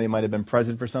that somebody might have been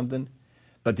present for something.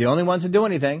 But the only ones that do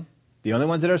anything, the only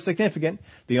ones that are significant,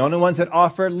 the only ones that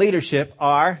offer leadership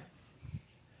are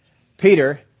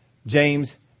Peter,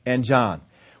 James, and John.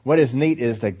 What is neat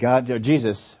is that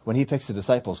Jesus, when he picks the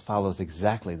disciples, follows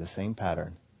exactly the same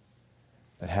pattern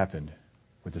that happened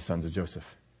with the sons of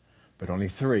Joseph. But only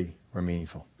 3 were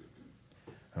meaningful.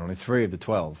 And only 3 of the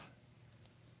 12,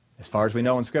 as far as we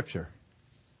know in Scripture,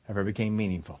 ever became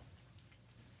meaningful.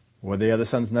 Were the other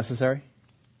sons necessary?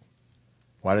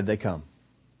 Why did they come?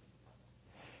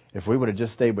 If we would have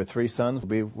just stayed with 3 sons,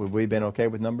 would we have been okay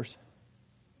with numbers?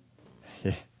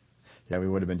 Yeah, we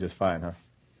would have been just fine, huh?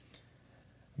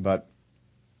 But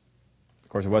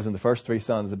course, it wasn't the first 3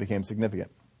 sons that became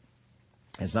significant.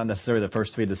 It's not necessarily the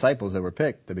first 3 disciples that were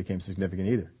picked that became significant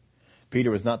either. Peter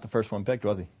was not the first one picked,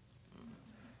 was he?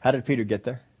 How did Peter get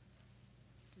there?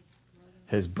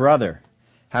 His brother.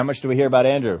 How much do we hear about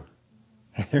Andrew?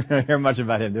 We don't hear much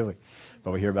about him, do we?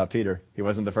 But we hear about Peter. He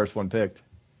wasn't the first one picked.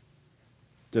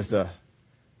 Just a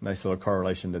nice little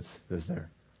correlation that's there.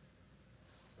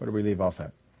 Where do we leave off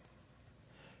at?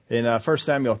 In 1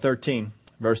 Samuel 13,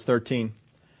 verse 13,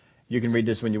 you can read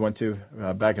this when you want to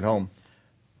back at home.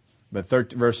 But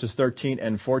verses 13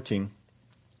 and 14,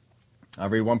 I'll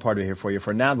read one part of it here for you.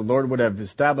 For now the Lord would have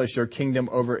established your kingdom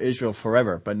over Israel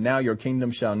forever, but now your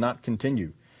kingdom shall not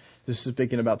continue. This is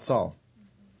speaking about Saul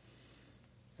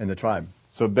and the tribe.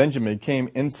 So Benjamin became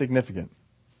insignificant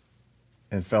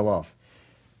and fell off.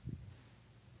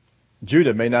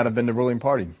 Judah may not have been the ruling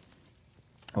party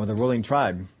or the ruling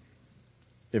tribe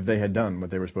if they had done what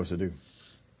they were supposed to do.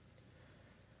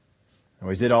 And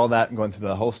we did all that and going through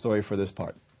the whole story for this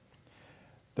part.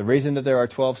 The reason that there are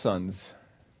 12 sons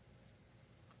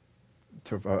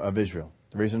of Israel,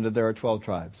 the reason that there are 12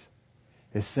 tribes,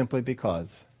 is simply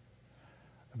because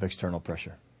of external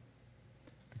pressure.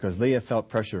 Because Leah felt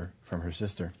pressure from her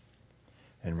sister,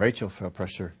 and Rachel felt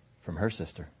pressure from her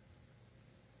sister.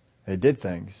 They did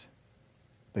things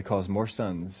that caused more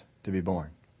sons to be born.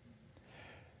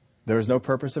 There is no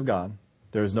purpose of God.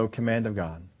 There is no command of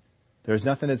God. There is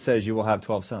nothing that says you will have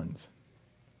 12 sons.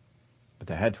 But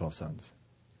they had 12 sons.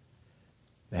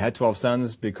 They had 12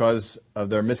 sons because of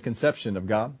their misconception of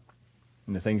God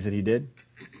and the things that he did.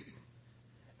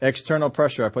 External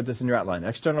pressure, I put this in your outline.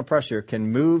 External pressure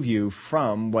can move you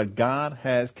from what God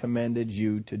has commanded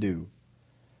you to do.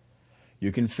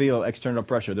 You can feel external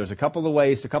pressure. There's a couple of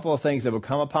ways, a couple of things that will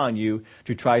come upon you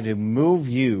to try to move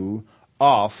you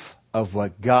off of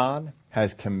what God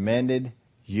has commanded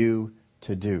you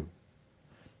to do.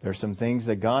 There are some things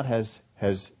that God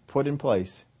has put in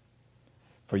place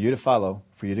for you to follow,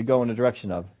 for you to go in the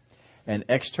direction of, and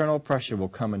external pressure will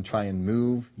come and try and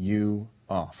move you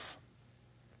off.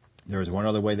 There is one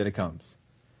other way that it comes.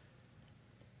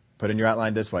 Put in your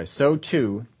outline this way. So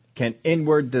too can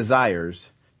inward desires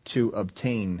to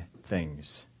obtain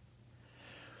things.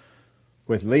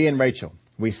 With Leah and Rachel,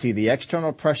 we see the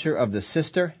external pressure of the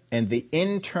sister and the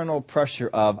internal pressure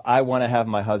of, I want to have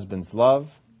my husband's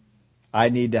love. I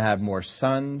need to have more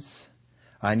sons.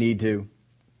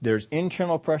 There's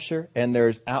internal pressure and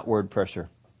there's outward pressure.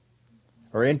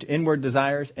 Or inward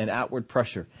desires and outward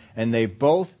pressure. And they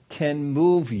both can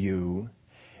move you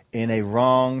in a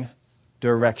wrong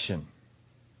direction.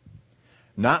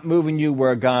 Not moving you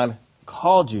where God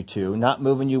called you to, not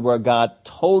moving you where God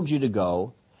told you to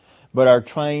go, but are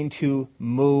trying to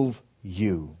move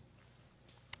you.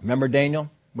 Remember Daniel?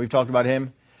 We've talked about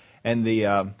him and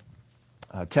the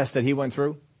test that he went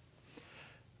through.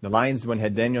 The lions, when he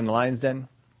had Daniel in the lion's den.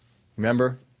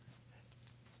 Remember?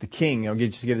 The king, I'll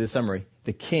just give you the summary.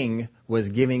 The king was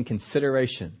giving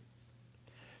consideration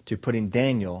to putting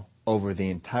Daniel over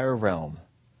the entire realm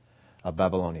of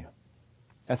Babylonia.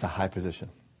 That's a high position.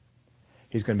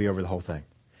 He's going to be over the whole thing.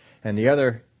 And the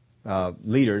other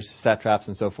leaders, satraps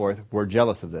and so forth, were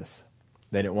jealous of this.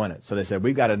 They didn't want it. So they said,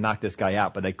 we've got to knock this guy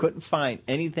out. But they couldn't find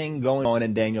anything going on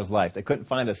in Daniel's life. They couldn't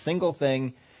find a single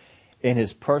thing in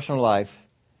his personal life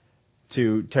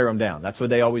to tear him down. That's what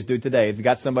they always do today. If you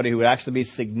got somebody who would actually be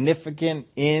significant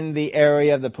in the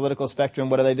area of the political spectrum,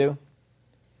 what do?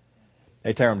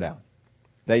 They tear him down.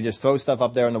 They just throw stuff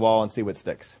up there on the wall and see what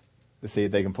sticks to see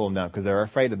if they can pull them down, because they're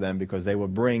afraid of them, because they will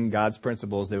bring God's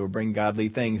principles, they will bring godly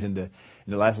things into. In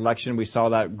the last election, we saw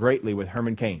that greatly with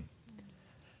Herman Cain.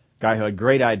 Guy who had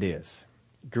great ideas,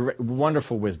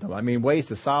 wonderful wisdom. I mean, ways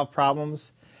to solve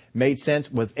problems, made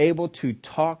sense, was able to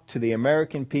talk to the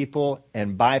American people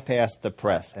and bypass the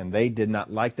press. And they did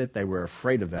not like that. They were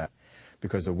afraid of that,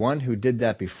 because the one who did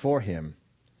that before him,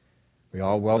 we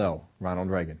all well know, Ronald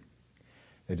Reagan.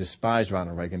 They despised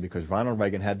Ronald Reagan because Ronald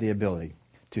Reagan had the ability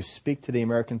to speak to the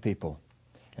American people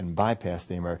and bypass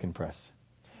the American press.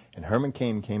 And Herman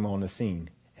Cain came on the scene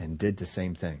and did the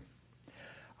same thing.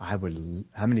 I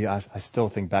still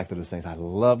think back to those things. I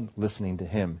loved listening to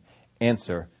him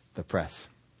answer the press.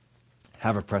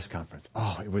 Have a press conference.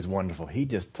 Oh, it was wonderful. He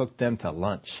just took them to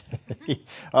lunch.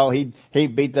 He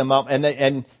beat them up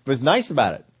and was nice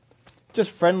about it.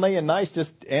 Just friendly and nice,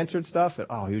 just answered stuff. And,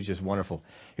 he was just wonderful.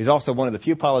 He's also one of the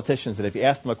few politicians that if you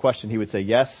asked him a question, he would say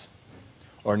yes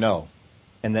or no,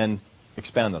 and then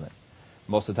expound on it.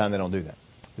 Most of the time they don't do that.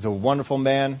 He's a wonderful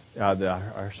man.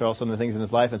 I show some of the things in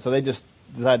his life. And so they just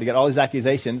decided to get all these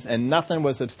accusations, and nothing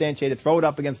was substantiated. Throw it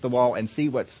up against the wall and see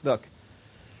what stuck.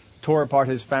 Tore apart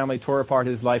his family, tore apart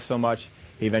his life so much.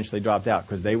 he eventually dropped out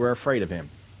because they were afraid of him.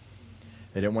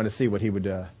 They didn't want to see what he would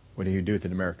do with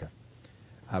America.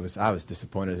 I was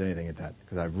disappointed as anything at that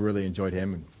because I really enjoyed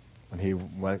him. And when he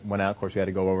went out, of course, we had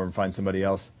to go over and find somebody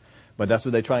else. But that's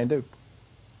what they try and do.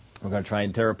 We're going to try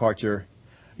and tear apart your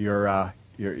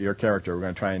character. We're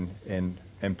going to try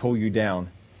and pull you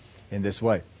down in this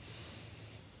way.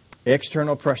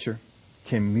 External pressure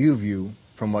can move you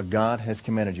from what God has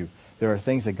commanded you. There are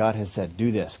things that God has said,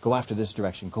 do this, go after this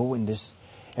direction, go in this,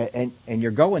 and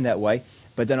you're going that way,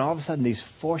 but then all of a sudden these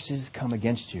forces come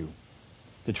against you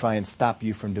to try and stop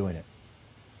you from doing it.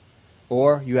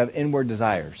 Or you have inward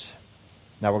desires.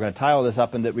 Now we're going to tie all this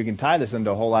up, and that we can tie this into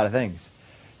a whole lot of things.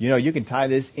 You know, you can tie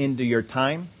this into your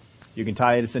time, you can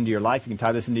tie this into your life, you can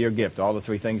tie this into your gift, all the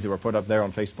three things that were put up there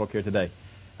on Facebook here today.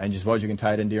 And just suppose you can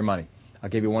tie it into your money. I'll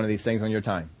give you one of these things on your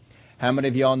time. How many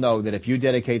of you all know that if you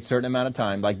dedicate a certain amount of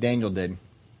time, like Daniel did,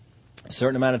 a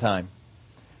certain amount of time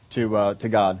to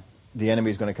God, the enemy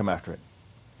is going to come after it.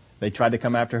 They tried to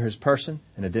come after his person,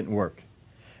 and it didn't work.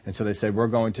 And so they said, we're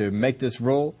going to make this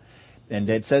rule. And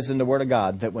it says in the Word of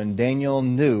God that when Daniel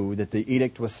knew that the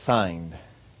edict was signed,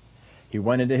 he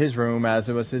went into his room, as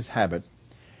it was his habit,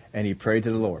 and he prayed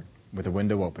to the Lord with the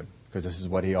window open, because this is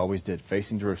what he always did,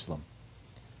 facing Jerusalem.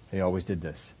 He always did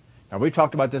this. Now, we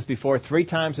talked about this before. 3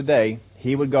 times a day,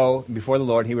 he would go before the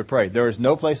Lord, he would pray. There is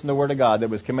no place in the Word of God that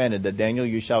was commanded that, Daniel,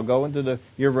 you shall go into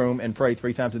your room and pray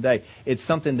 3 times a day. It's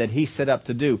something that he set up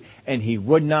to do, and he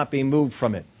would not be moved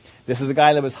from it. This is a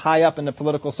guy that was high up in the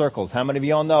political circles. How many of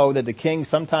you all know that the king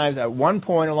sometimes, at one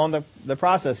point along the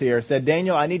process here, said,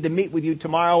 Daniel, I need to meet with you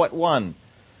tomorrow at 1.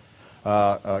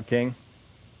 King,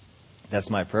 that's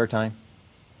my prayer time.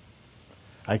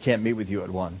 I can't meet with you at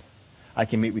 1. I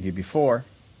can meet with you before.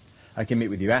 I can meet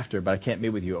with you after, but I can't meet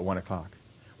with you at 1 o'clock.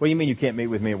 What do you mean you can't meet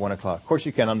with me at 1 o'clock? Of course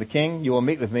you can. I'm the king. You will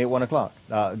meet with me at 1 o'clock.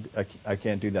 I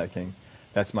can't do that, king.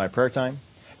 That's my prayer time.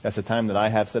 That's the time that I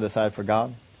have set aside for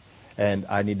God, and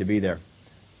I need to be there.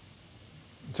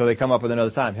 So they come up with another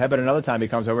time. How about another time he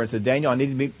comes over and says, Daniel, I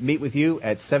need to meet with you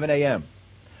at 7 a.m.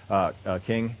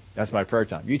 King, that's my prayer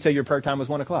time. You say your prayer time was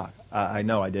 1 o'clock. I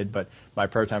know I did, but my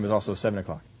prayer time is also 7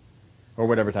 o'clock. Or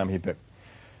whatever time he picked.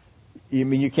 You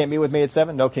mean you can't meet with me at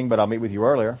 7? No, king, but I'll meet with you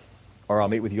earlier. Or I'll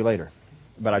meet with you later.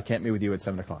 But I can't meet with you at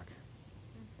 7 o'clock.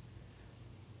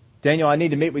 Daniel, I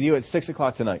need to meet with you at 6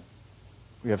 o'clock tonight.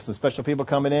 We have some special people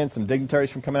coming in, some dignitaries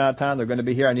from coming out of town. They're going to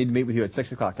be here. I need to meet with you at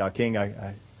 6 o'clock. King,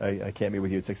 I can't meet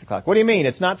with you at 6 o'clock. What do you mean?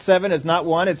 It's not 7, it's not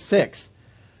 1, it's 6.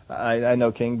 I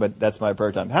know, king, but that's my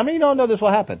prayer time. How many of you don't know this will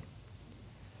happen?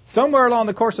 Somewhere along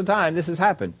the course of time, this has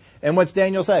happened. And what's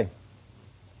Daniel say?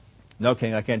 No,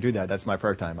 king, I can't do that. That's my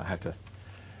prayer time. I have to.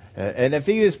 And if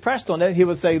he is pressed on it, he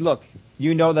will say, look,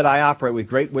 you know that I operate with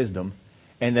great wisdom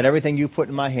and that everything you put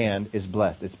in my hand is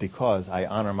blessed. It's because I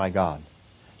honor my God.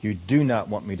 You do not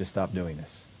want me to stop doing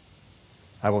this.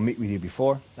 I will meet with you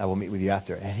before. I will meet with you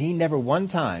after. And he never one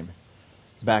time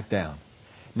backed down.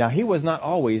 Now, he was not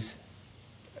always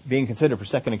being considered for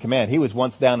second in command. He was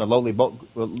once down the lowly boat,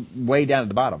 way down at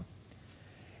the bottom.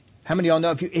 How many of y'all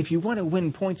know if you want to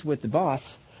win points with the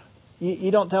boss,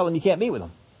 you don't tell him you can't meet with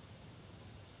him.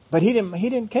 But he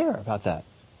didn't care about that.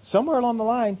 Somewhere along the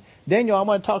line, Daniel, I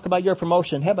want to talk about your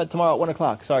promotion. How about tomorrow at 1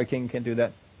 o'clock? Sorry, king, can't do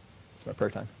that. It's my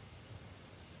prayer time.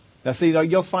 Now, see,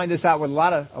 you'll find this out with a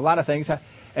lot of things.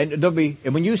 And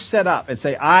when you set up and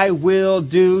say, I will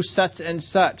do such and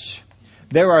such,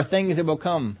 there are things that will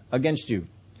come against you.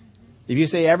 If you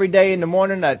say every day in the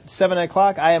morning at 7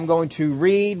 o'clock, I am going to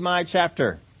read my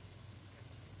chapter,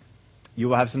 you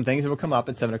will have some things that will come up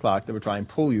at 7 o'clock that will try and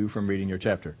pull you from reading your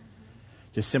chapter,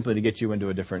 just simply to get you into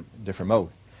a different mode.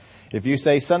 If you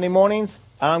say Sunday mornings,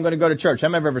 I'm going to go to church. How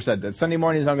many have ever said that? Sunday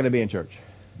mornings, I'm going to be in church.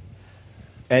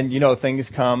 And, things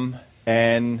come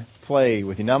and play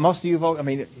with you. Now, most of you folks,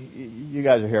 you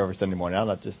guys are here every Sunday morning. I'm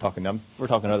not just talking to them. We're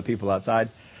talking to other people outside.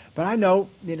 But I know,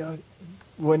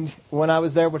 when I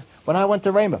was there, when I went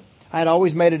to Rhema, I had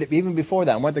always made it, even before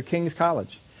that, I went to King's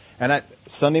College. And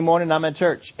Sunday morning, I'm at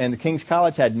church. And the King's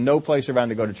College had no place around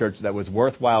to go to church that was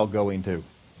worthwhile going to.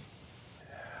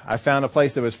 I found a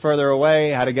place that was further away,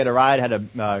 had to get a ride, had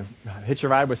to hitch a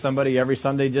ride with somebody every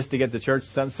Sunday just to get to church,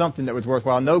 something that was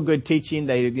worthwhile. No good teaching.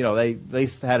 They at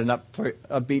least had an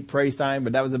upbeat praise time,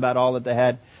 but that was about all that they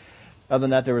had. Other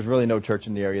than that, there was really no church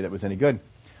in the area that was any good.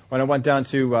 When I went down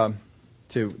to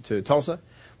Tulsa,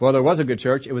 well, there was a good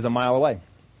church. It was a mile away.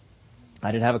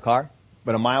 I didn't have a car,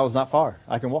 but a mile is not far.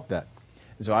 I can walk that.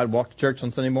 And so I'd walk to church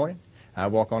on Sunday morning.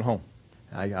 I'd walk on home.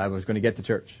 I was going to get to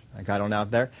church. I got on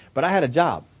out there. But I had a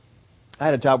job. I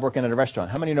had a job working at a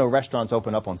restaurant. How many know restaurants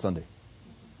open up on Sunday?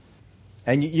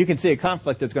 And you can see a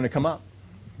conflict that's going to come up.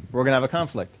 We're going to have a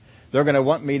conflict. they're going to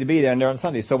want me to be there on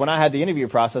Sunday. So when I had the interview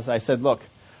process, I said, look,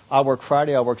 I'll work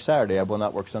Friday, I'll work Saturday, I will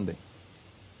not work Sunday.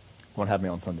 Won't have me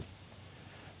on Sunday.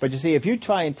 But you see, if you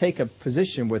try and take a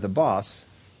position with a boss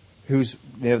who's,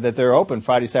 that they're open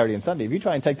Friday, Saturday, and Sunday, if you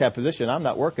try and take that position, I'm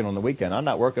not working on the weekend, I'm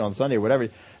not working on Sunday or whatever,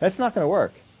 that's not going to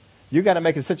work. You got to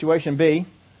make the situation be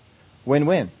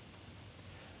win-win.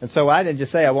 And so I didn't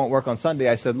just say I won't work on Sunday.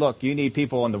 I said, look, you need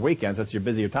people on the weekends. That's your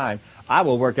busier time. I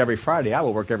will work every Friday. I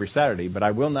will work every Saturday, but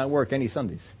I will not work any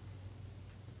Sundays.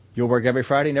 You'll work every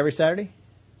Friday and every Saturday?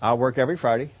 I'll work every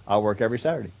Friday. I'll work every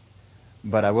Saturday,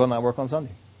 but I will not work on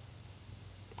Sunday.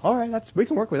 All right, we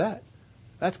can work with that.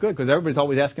 That's good, because everybody's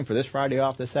always asking for this Friday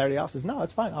off, this Saturday off. Says, no,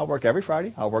 it's fine. I'll work every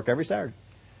Friday. I'll work every Saturday.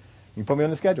 You can put me on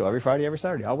the schedule every Friday, every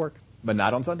Saturday. I'll work, but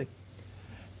not on Sunday.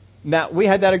 Now, we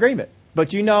had that agreement,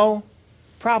 but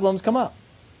problems come up.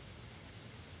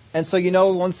 And so,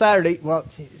 on Saturday, well,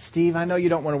 Steve, I know you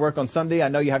don't want to work on Sunday. I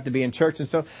know you have to be in church and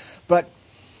so, but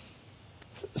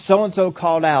so-and-so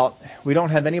called out, we don't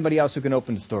have anybody else who can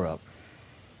open the store up.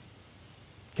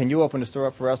 Can you open the store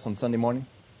up for us on Sunday morning?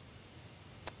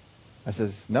 I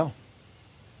says, no.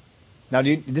 Now,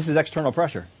 this is external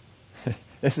pressure.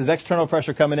 This is external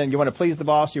pressure coming in. You want to please the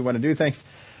boss. You want to do things.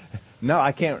 No,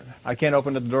 I can't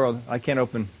open the door. I can't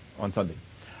open on Sunday.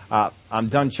 I'm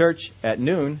done church at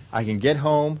noon. I can get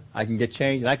home. I can get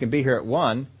changed. And I can be here at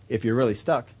 1 if you're really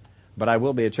stuck. But I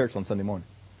will be at church on Sunday morning.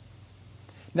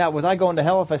 Now, was I going to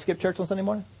hell if I skipped church on Sunday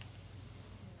morning?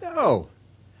 No.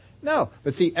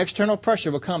 But see, external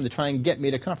pressure will come to try and get me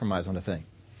to compromise on a thing.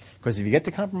 Because if you get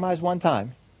to compromise one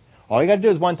time, all you got to do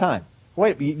is one time.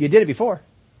 Wait, you did it before.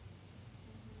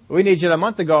 We need you a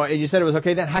month ago, and you said it was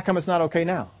okay then. How come it's not okay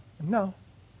now? No.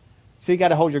 So you got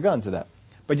to hold your guns to that.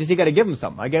 But you got to give them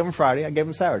something. I gave them Friday. I gave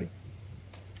them Saturday.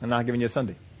 I'm not giving you a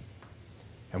Sunday.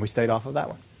 And we stayed off of that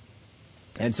one.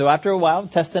 And so after a while,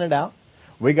 testing it out,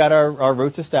 we got our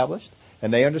roots established,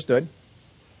 and they understood.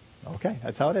 Okay,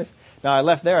 that's how it is. Now, I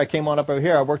left there. I came on up over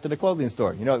here. I worked at a clothing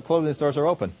store. The clothing stores are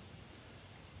open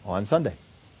on Sunday.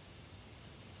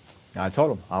 Now, I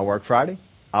told them, I'll work Friday.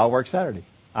 I'll work Saturday.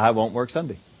 I won't work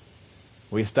Sunday.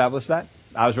 We established that.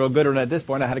 I was real good on it at this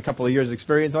point. I had a couple of years'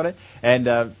 experience on it,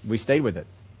 and we stayed with it.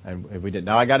 And we did.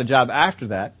 Now, I got a job after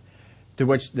that, to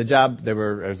which the job, it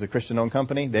was a Christian-owned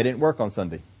company. They didn't work on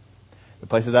Sunday. The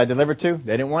places I delivered to,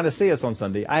 they didn't want to see us on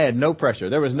Sunday. I had no pressure.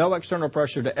 There was no external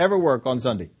pressure to ever work on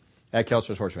Sunday at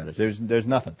Kelcher's Horse Renters. There's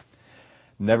nothing.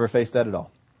 Never faced that at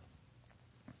all.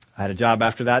 I had a job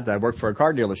after that I worked for a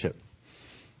car dealership.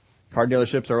 Car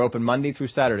dealerships are open Monday through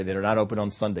Saturday. They are not open on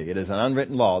Sunday. It is an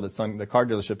unwritten law that the car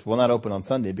dealerships will not open on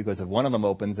Sunday, because if one of them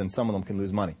opens, then some of them can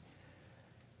lose money.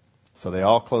 So they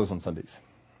all close on Sundays.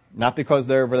 Not because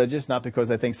they're religious, not because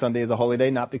they think Sunday is a holy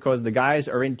day, not because the guys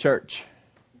are in church.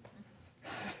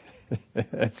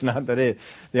 It's not that it.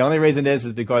 The only reason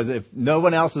is because if no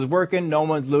one else is working, no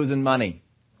one's losing money.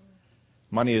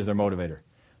 Money is their motivator.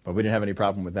 But we didn't have any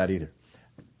problem with that either.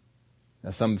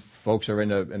 Now, some folks are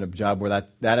in a job where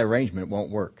that arrangement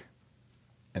won't work.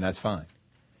 And that's fine.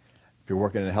 If you're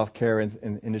working in healthcare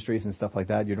in industries and stuff like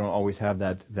that, you don't always have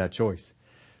that choice.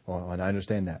 Well, and I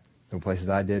understand that. The places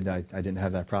I did, I didn't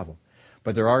have that problem.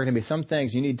 But there are going to be some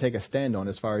things you need to take a stand on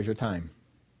as far as your time.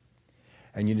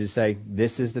 And you need to say,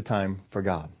 this is the time for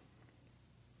God.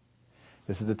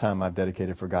 This is the time I've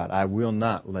dedicated for God. I will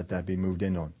not let that be moved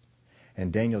in on.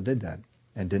 And Daniel did that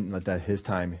and didn't let his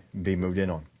time be moved in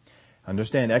on.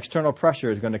 Understand, external pressure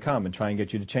is going to come and try and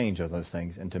get you to change all those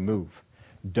things and to move.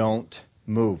 Don't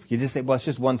move. You just say, well, it's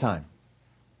just one time.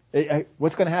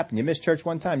 What's going to happen? You miss church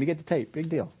one time, you get the tape. Big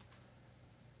deal.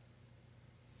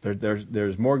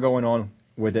 There's more going on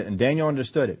with it. And Daniel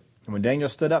understood it. And when Daniel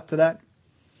stood up to that,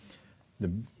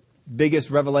 the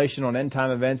biggest revelation on end time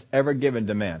events ever given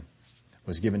to man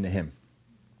was given to him.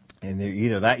 And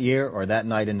either that year or that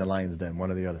night in the lion's den, one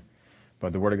or the other.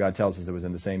 But the Word of God tells us it was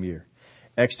in the same year.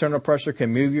 External pressure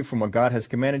can move you from what God has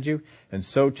commanded you, and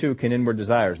so too can inward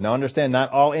desires. Now understand, not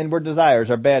all inward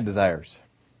desires are bad desires.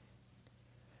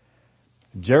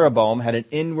 Jeroboam had an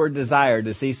inward desire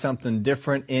to see something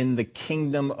different in the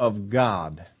kingdom of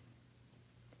God.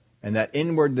 And that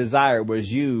inward desire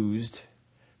was used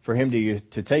for him to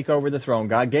take over the throne.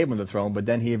 God gave him the throne, but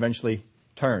then he eventually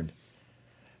turned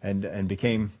and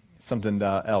became something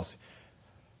else.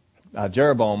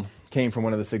 Jeroboam came from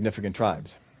one of the significant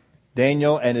tribes.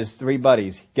 Daniel and his 3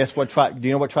 buddies, guess what tribe? Do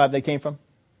you know what tribe they came from?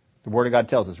 The Word of God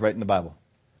tells us right in the Bible.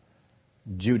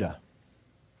 Judah.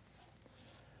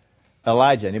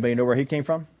 Elijah, anybody know where he came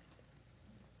from?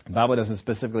 The Bible doesn't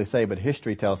specifically say, but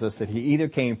history tells us that he either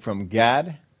came from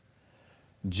Gad,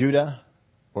 Judah,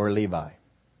 or Levi.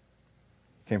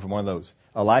 Came from one of those.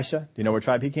 Elisha, do you know what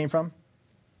tribe he came from?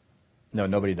 No,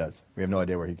 nobody does. We have no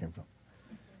idea where he came from.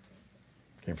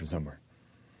 Came from somewhere.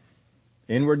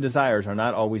 Inward desires are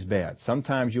not always bad.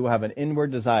 Sometimes you will have an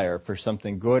inward desire for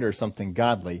something good or something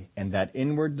godly, and that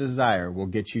inward desire will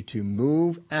get you to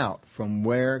move out from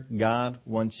where God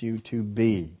wants you to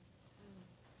be.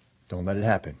 Don't let it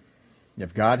happen.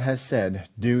 If God has said,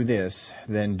 do this,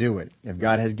 then do it. If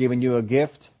God has given you a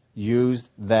gift, use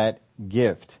that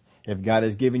gift. If God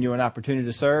has given you an opportunity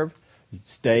to serve,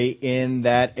 stay in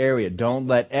that area. Don't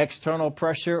let external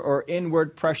pressure or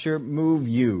inward pressure move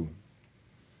you.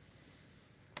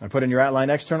 I put in your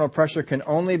outline, external pressure can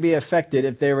only be affected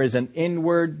if there is an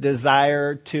inward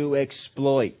desire to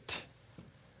exploit.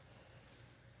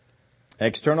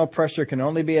 External pressure can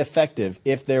only be effective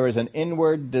if there is an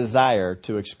inward desire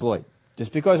to exploit.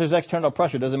 Just because there's external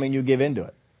pressure doesn't mean you give in to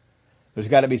it. There's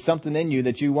got to be something in you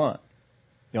that you want.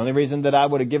 The only reason that I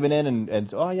would have given in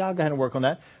and oh yeah, I'll go ahead and work on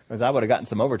that, was I would have gotten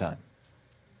some overtime.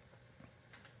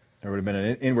 There would have been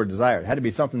an inward desire. It had to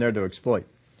be something there to exploit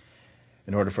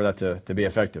in order for that to be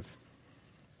effective.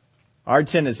 Our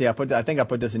tendency, I think I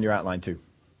put this in your outline too.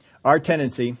 Our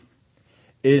tendency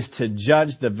is to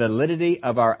judge the validity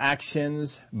of our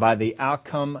actions by the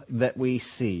outcome that we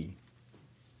see.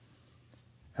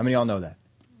 How many of y'all know that?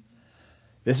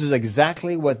 This is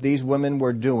exactly what these women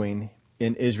were doing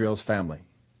in Israel's family.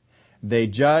 They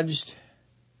judged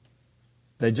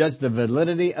the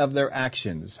validity of their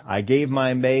actions. I gave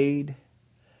my maid,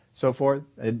 so forth.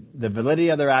 The validity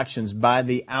of their actions by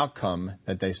the outcome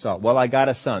that they saw. Well, I got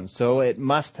a son, so it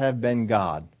must have been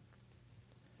God.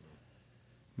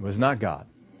 It was not God.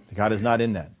 God is not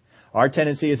in that. Our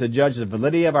tendency is to judge the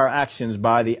validity of our actions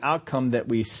by the outcome that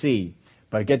we see.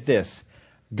 But get this.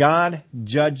 God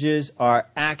judges our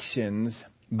actions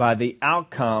by the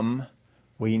outcome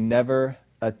we never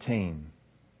attain.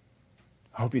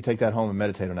 I hope you take that home and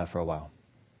meditate on that for a while.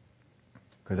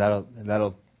 Because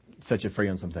that'll set you free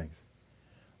on some things.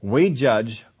 We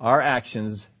judge our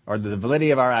actions, or the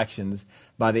validity of our actions,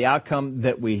 by the outcome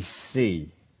that we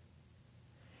see.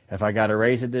 If I got a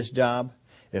raise at this job,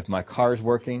 if my car's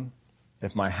working,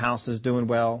 if my house is doing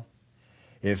well,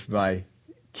 if my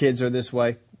kids are this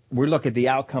way, we look at the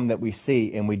outcome that we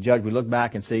see and we judge. We look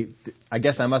back and say, I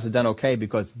guess I must have done okay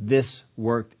because this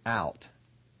worked out.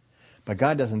 But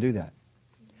God doesn't do that.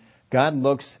 God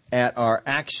looks at our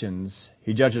actions.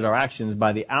 He judges our actions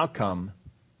by the outcome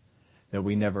that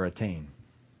we never attain.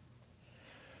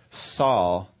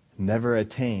 Saul never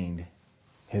attained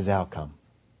his outcome.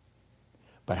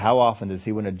 But how often does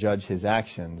he want to judge his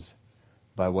actions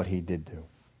by what he did do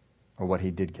or what he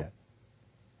did get?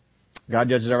 God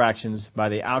judges our actions by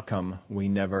the outcome we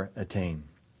never attain.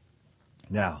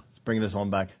 Now, let's bring this on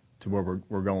back to where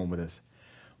we're going with this.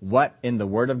 What in the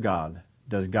Word of God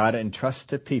does God entrust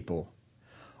to people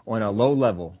on a low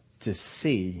level to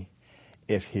see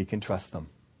if He can trust them?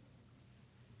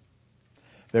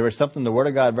 There is something the Word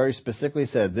of God very specifically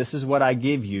says, this is what I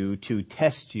give you to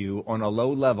test you on a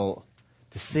low level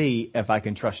to see if I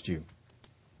can trust you.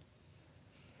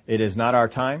 It is not our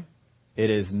time. It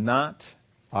is not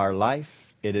our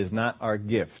life. It is not our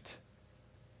gift.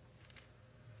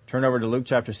 Turn over to Luke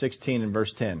chapter 16 and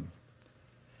verse 10.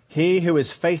 He who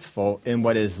is faithful in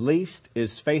what is least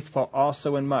is faithful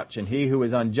also in much, and he who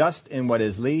is unjust in what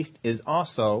is least is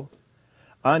also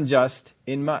unjust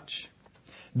in much.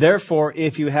 Therefore,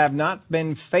 if you have not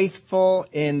been faithful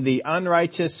in the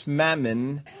unrighteous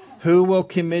mammon, who will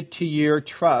commit to your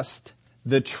trust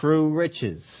the true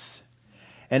riches?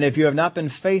 And if you have not been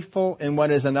faithful in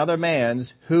what is another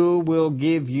man's, who will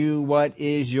give you what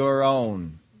is your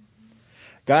own?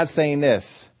 God's saying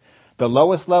this, the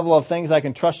lowest level of things I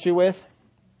can trust you with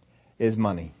is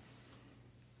money.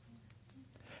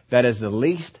 That is the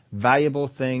least valuable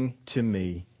thing to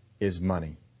me is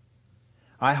money.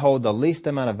 I hold the least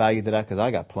amount of value to that because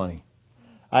I got plenty.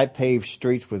 I pave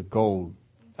streets with gold.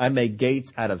 I make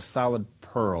gates out of solid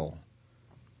pearl.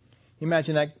 You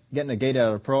imagine that, getting a gate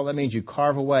out of pearl? That means you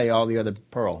carve away all the other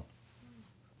pearl.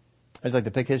 It's like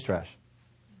to pick his trash.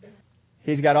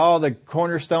 He's got all the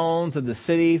cornerstones of the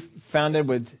city founded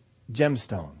with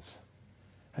gemstones.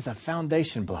 That's a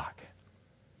foundation block.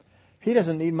 He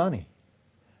doesn't need money.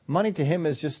 Money to him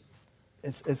is just,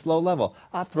 it's low level.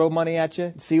 I'll throw money at you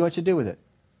and see what you do with it.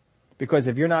 Because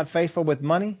if you're not faithful with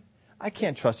money, I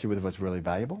can't trust you with what's really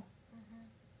valuable.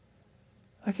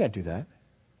 I can't do that.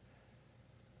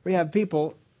 We have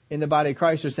people in the body of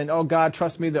Christ who are saying, oh God,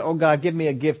 trust me. Oh God, give me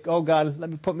a gift. Oh God, let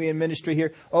me put me in ministry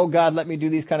here. Oh God, let me do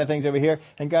these kind of things over here.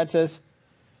 And God says,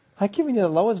 I've given you the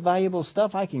lowest valuable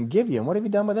stuff I can give you. And what have you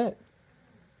done with it?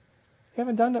 You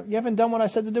haven't done what I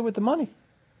said to do with the money.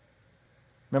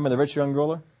 Remember the rich young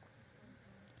ruler?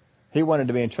 He wanted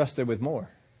to be entrusted with more.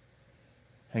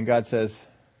 And God says,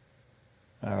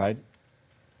 all right,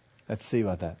 let's see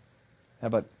about that. How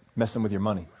about messing with your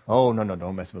money? Oh, no,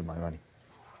 don't mess with my money.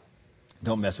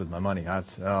 Don't mess with my money.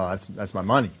 That's my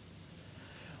money.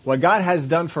 What God has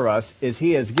done for us is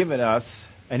He has given us,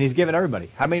 and He's given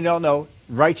everybody. How many don't know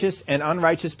righteous and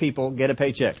unrighteous people get a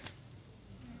paycheck?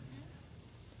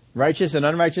 Righteous and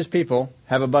unrighteous people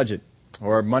have a budget,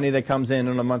 or money that comes in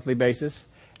on a monthly basis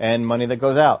and money that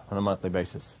goes out on a monthly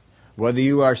basis. Whether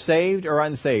you are saved or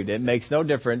unsaved, it makes no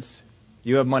difference.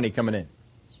 You have money coming in.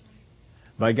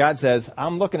 But God says,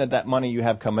 I'm looking at that money you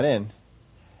have coming in,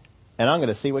 and I'm going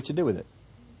to see what you do with it.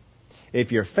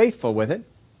 If you're faithful with it,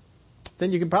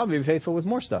 then you can probably be faithful with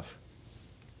more stuff.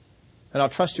 And I'll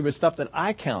trust you with stuff that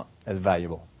I count as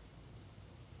valuable.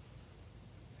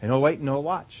 And He'll wait and He'll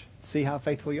watch. See how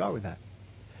faithful you are with that.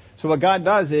 So what God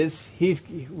does is,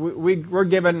 we're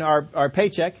given our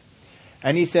paycheck,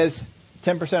 and He says,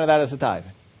 10% of that is a tithe.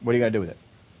 What are you going to do with it?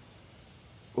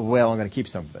 Well, I'm going to keep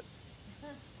some of it.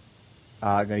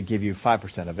 I'm going to give you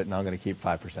 5% of it, and I'm going to keep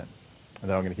 5%. And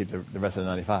then I'm going to keep the rest of the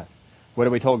 95. What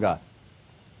have we told God?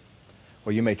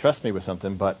 Well, you may trust me with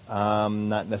something, but I'm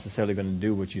not necessarily going to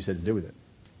do what you said to do with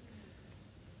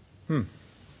it.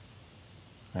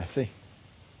 I see.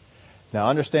 Now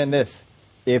understand this.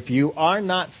 If you are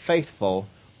not faithful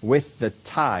with the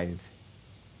tithe,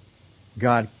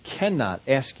 God cannot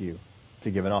ask you to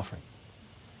give an offering.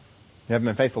 You haven't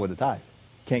been faithful with the tithe.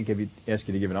 Can't ask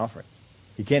you to give an offering.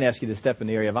 He can't ask you to step in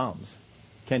the area of alms.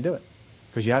 Can't do it.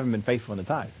 Because you haven't been faithful in the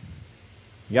tithe.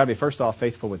 You got to be first off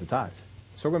faithful with the tithe.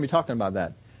 So we're going to be talking about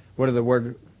that. What are the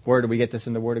where do we get this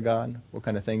in the Word of God? What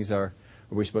kind of things are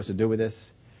we supposed to do with this?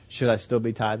 Should I still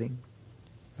be tithing?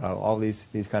 All these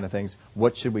kind of things.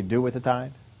 What should we do with the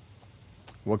tithe?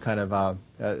 What kind of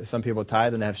some people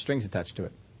tithe and they have strings attached to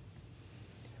it.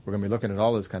 We're going to be looking at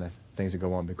all those kind of things that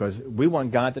go on because we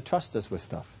want God to trust us with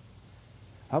stuff.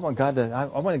 I want God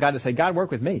to say, God,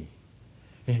 work with me.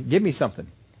 Give me something.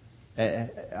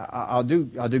 I'll do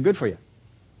good for you.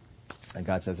 And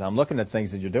God says, I'm looking at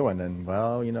things that you're doing, and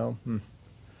well,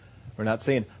 we're not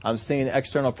seeing. I'm seeing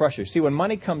external pressure. See, when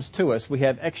money comes to us, we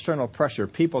have external pressure.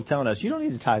 People telling us, you don't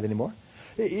need to tithe anymore.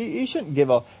 You shouldn't give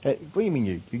what do you mean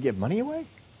you give money away?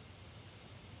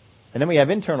 And then we have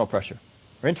internal pressure,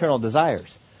 or internal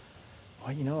desires.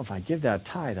 Well, if I give that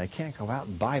tithe, I can't go out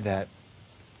and buy that.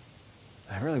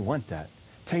 I really want that.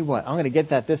 Tell you what, I'm going to get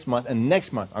that this month, and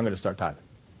next month I'm going to start tithing.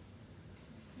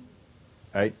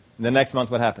 All right? And the next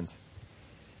month, what happens?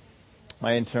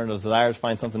 My internal desires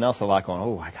find something else I like on.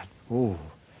 All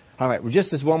right, well, just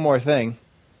this one more thing,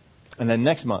 and then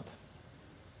next month.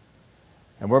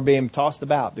 And we're being tossed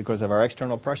about because of our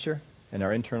external pressure and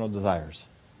our internal desires.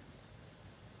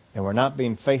 And we're not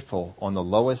being faithful on the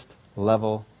lowest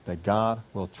level that God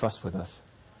will trust with us.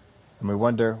 And we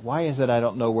wonder, why is it I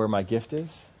don't know where my gift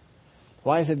is?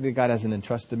 Why is it that God hasn't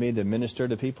entrusted me to minister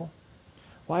to people?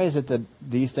 Why is it that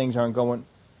these things aren't going?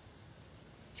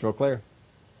 It's real clear.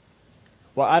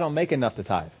 Well, I don't make enough to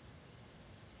tithe.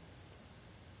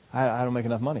 I don't make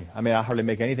enough money. I hardly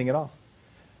make anything at all.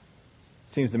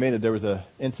 Seems to me that there was an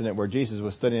incident where Jesus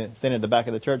was standing at the back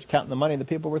of the church counting the money the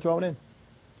people were throwing in.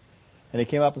 And he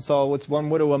came up and saw what's one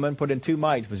widow woman put in 2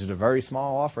 mites, which is a very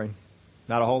small offering.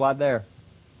 Not a whole lot there.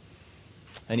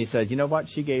 And he said, you know what?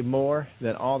 She gave more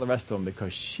than all the rest of them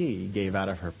because she gave out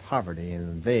of her poverty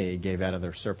and they gave out of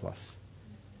their surplus.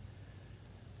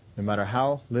 No matter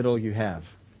how little you have,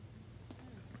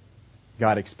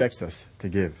 God expects us to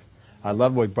give. I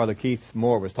love what Brother Keith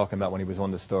Moore was talking about when he was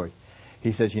on this story.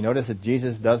 He says, you notice that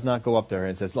Jesus does not go up there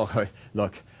and says, look,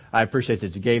 I appreciate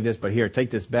that you gave this, but here,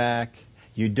 take this back.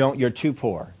 You're too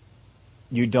poor.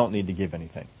 You don't need to give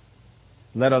anything.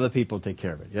 Let other people take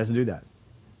care of it. He doesn't do that.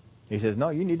 He says, no,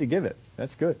 you need to give it.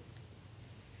 That's good.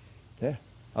 Yeah.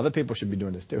 Other people should be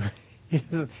doing this too.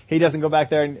 He doesn't go back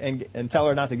there and tell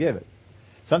her not to give it.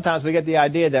 Sometimes we get the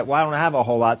idea that, well, I don't have a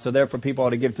whole lot, so therefore people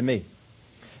ought to give to me.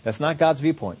 That's not God's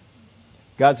viewpoint.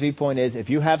 God's viewpoint is if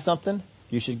you have something,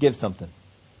 you should give something.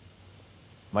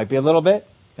 Might be a little bit.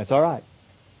 That's all right.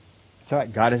 It's all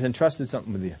right. God has entrusted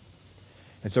something with you.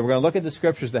 And so we're going to look at the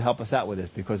scriptures that help us out with this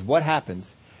because what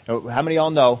happens, how many of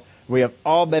y'all know, we have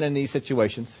all been in these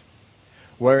situations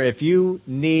where if you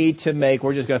need to make,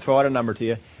 we're just going to throw out a number to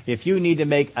you, if you need to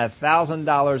make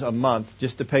 $1,000 a month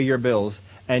just to pay your bills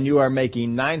and you are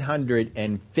making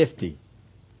 $950,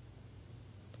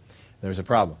 there's a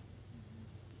problem.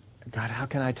 God, how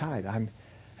can I tithe?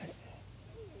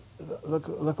 Look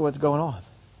at what's going on.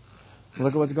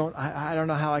 Look at what's going on. I don't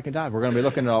know how I can tithe. We're going to be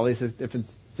looking at all these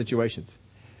different situations.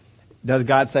 Does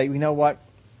God say, you know what?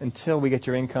 Until we get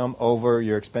your income over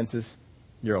your expenses,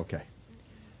 you're okay.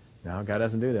 No, God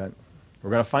doesn't do that. We're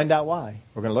going to find out why.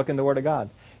 We're going to look in the Word of God.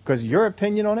 Because your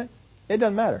opinion on it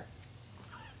doesn't matter.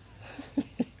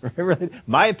 Really,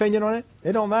 my opinion on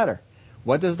it don't matter.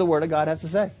 What does the Word of God have to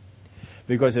say?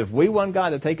 Because if we want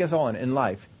God to take us on in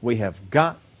life, we have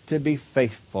got to be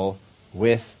faithful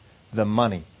with the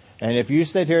money. And if you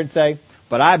sit here and say,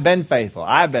 but I've been faithful,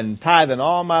 I've been tithing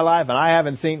all my life, and I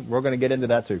haven't seen, we're going to get into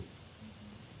that too.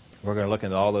 We're going to look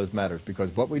into all those matters,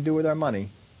 because what we do with our money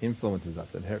influences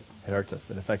us. It hurts us.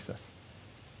 It affects us.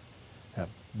 Yeah.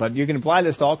 But you can apply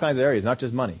this to all kinds of areas, not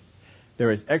just money. There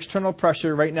is external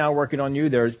pressure right now working on you.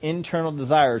 There is internal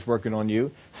desires working on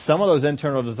you. Some of those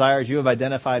internal desires you have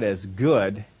identified as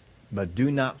good, but do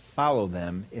not follow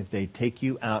them if they take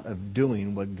you out of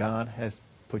doing what God has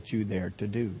put you there to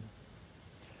do.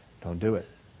 Don't do it.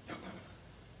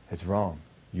 It's wrong.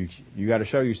 You got to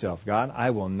show yourself, God, I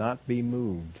will not be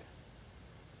moved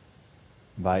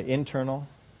by internal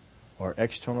or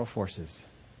external forces.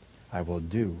 I will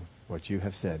do what you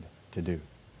have said to do.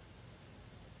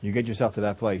 You get yourself to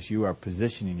that place, you are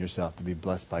positioning yourself to be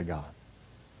blessed by God.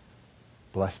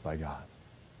 Blessed by God.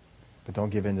 But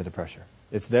don't give in to the pressure.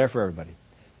 It's there for everybody.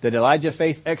 Did Elijah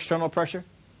face external pressure?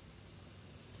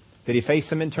 Did he face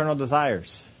some internal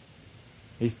desires?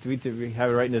 We have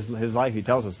it right in his life. He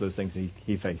tells us those things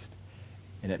he faced.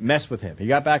 And it messed with him. He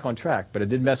got back on track, but it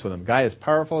did mess with him. A guy as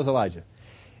powerful as Elijah.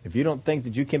 If you don't think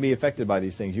that you can be affected by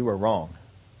these things, you are wrong.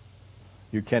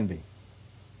 You can be.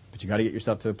 But you got to get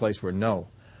yourself to a place where, no,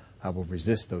 I will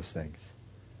resist those things.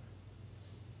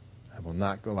 I will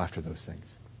not go after those things.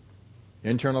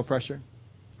 Internal pressure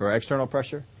or external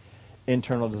pressure,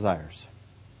 internal desires.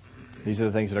 These are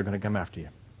the things that are going to come after you.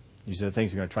 These are the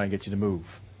things that are going to try and get you to move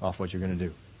off what you're going to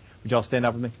do. Would you all stand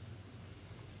up with me?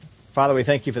 Father, we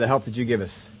thank you for the help that you give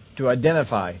us to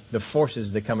identify the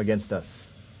forces that come against us.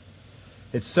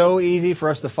 It's so easy for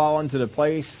us to fall into the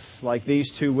place like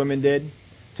these two women did,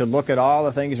 to look at all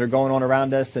the things that are going on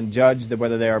around us and judge that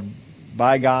whether they are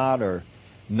by God or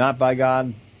not by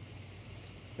God,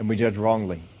 and we judge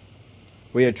wrongly.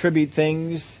 We attribute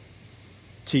things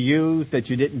to you that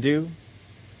you didn't do.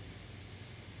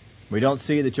 We don't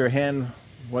see that your hand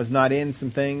was not in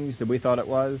some things that we thought it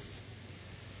was.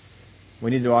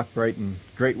 We need to operate in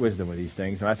great wisdom with these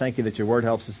things, and I thank you that your word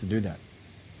helps us to do that.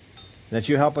 And that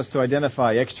you help us to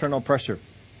identify external pressure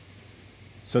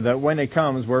so that when it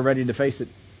comes, we're ready to face it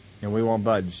and we won't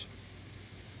budge.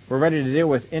 We're ready to deal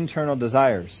with internal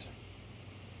desires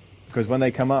because when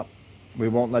they come up, we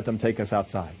won't let them take us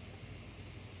outside.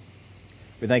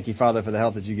 We thank you, Father, for the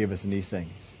help that you give us in these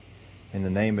things. In the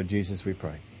name of Jesus we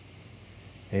pray.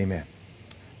 Amen.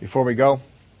 Before we go,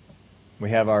 we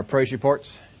have our praise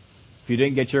reports. If you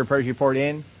didn't get your praise report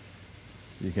in,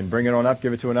 you can bring it on up,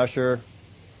 give it to an usher.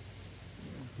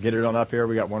 Get it on up here.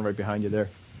 We got one right behind you there.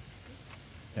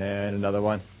 And another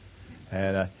one.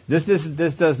 And this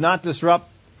does not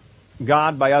disrupt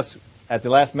God by us at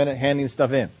the last minute handing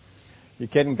stuff in. You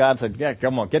kidding? God said, yeah,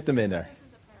 come on, get them in there. This is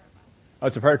a prayer request. Oh,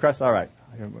 it's a prayer request? All right.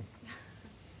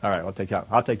 All right,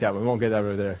 I'll take that one. We won't get that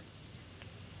over there.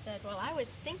 Said, well, I was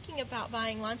thinking about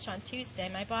buying lunch on Tuesday.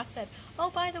 My boss said,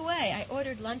 oh, by the way, I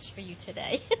ordered lunch for you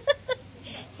today.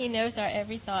 He knows our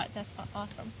every thought. That's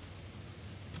awesome.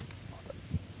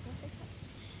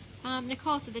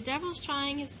 Nicole said, the devil is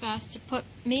trying his best to put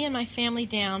me and my family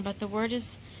down, but the word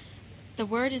is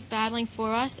battling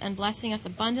for us and blessing us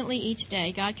abundantly each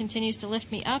day. God continues to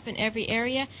lift me up in every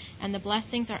area, and the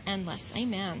blessings are endless.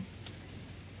 Amen.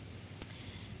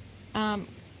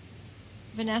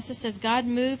 Vanessa says, God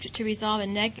moved to resolve a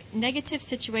negative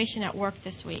situation at work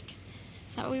this week.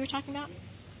 Is that what we were talking about?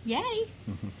 Yay!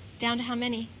 Mm-hmm. Down to how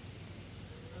many?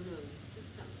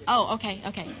 Oh, okay.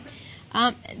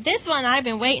 This one I've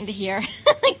been waiting to hear.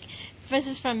 This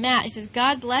is from Matt. He says,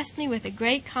 God blessed me with a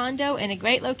great condo in a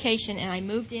great location, and I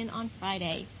moved in on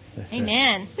Friday.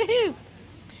 Amen. Woohoo!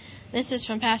 This is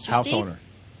from Pastor House Steve. owner.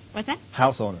 What's that?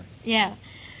 House owner. Yeah.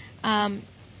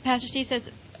 Pastor Steve says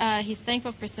he's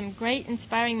thankful for some great,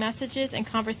 inspiring messages and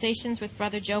conversations with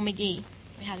Brother Joe McGee.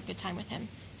 We had a good time with him.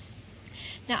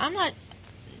 Now,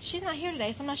 she's not here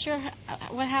today, so I'm not sure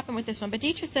what happened with this one. But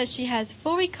Deetra says she has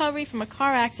full recovery from a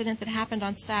car accident that happened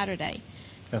on Saturday.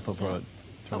 Ethel brought it.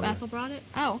 Oh, Ethel brought it?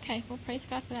 Oh, okay. Well, praise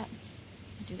God for that.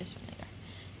 I'll do this one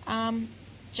later.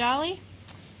 Jolly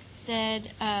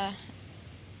said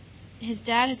his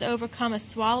dad has overcome a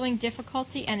swallowing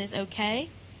difficulty and is okay.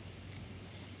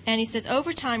 And he says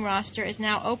overtime roster is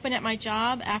now open at my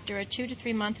job after a 2 to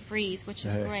 3 month freeze, which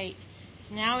is great.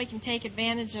 So now we can take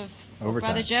advantage of what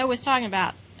Brother Joe was talking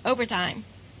about. Overtime.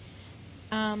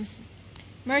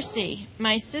 Mercy,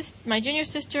 my junior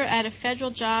sister at a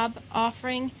federal job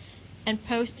offering and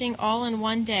posting all in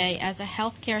one day as a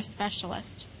healthcare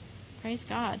specialist. Praise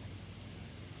God.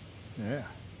 Yeah.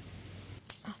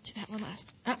 I'll do that one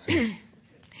last.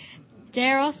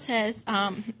 Daryl says, is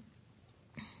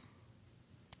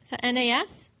that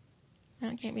NAS?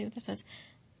 I can't read what that says.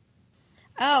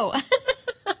 Oh.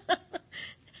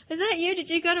 Was that you? Did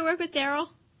you go to work with Daryl?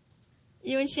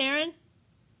 You and Sharon?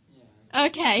 Yeah.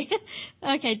 Okay.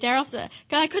 Okay, Daryl said,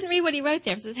 God, I couldn't read what he wrote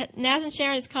there. It says, Naz and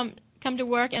Sharon has come to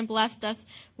work and blessed us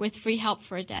with free help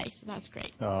for a day. So that's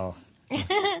great. Oh.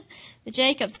 The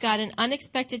Jacobs got an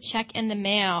unexpected check in the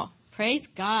mail. Praise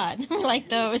God. We like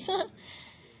those.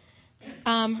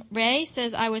 Ray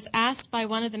says, I was asked by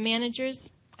one of the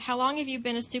managers, how long have you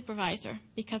been a supervisor?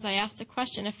 Because I asked a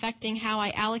question affecting how I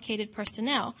allocated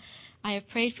personnel. I have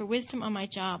prayed for wisdom on my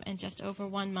job, and just over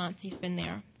 1 month he's been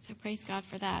there. So praise God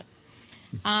for that.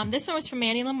 This one was from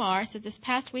Manny Lamar. Said, this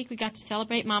past week we got to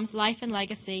celebrate Mom's life and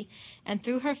legacy, and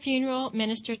through her funeral,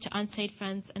 minister to unsaved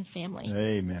friends and family.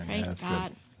 Amen. Praise That's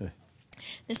God. good.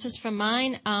 This was from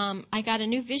mine. I got a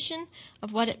new vision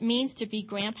of what it means to be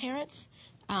grandparents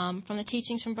from the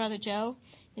teachings from Brother Joe.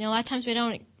 You know, a lot of times we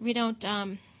don't.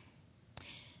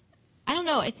 I don't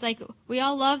know. It's like we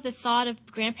all love the thought of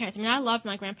grandparents. I mean, I loved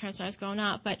my grandparents when I was growing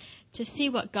up, but to see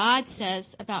what God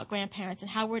says about grandparents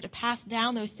and how we're to pass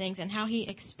down those things and how He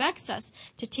expects us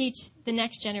to teach the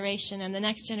next generation and the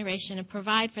next generation and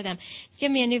provide for them, it's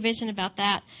given me a new vision about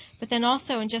that. But then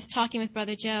also, in just talking with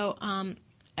Brother Joe,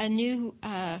 a new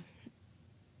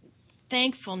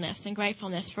thankfulness and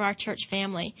gratefulness for our church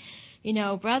family. You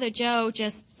know, Brother Joe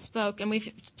just spoke, and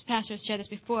pastors shared this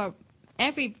before.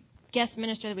 Every guest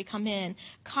minister that we come in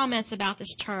comments about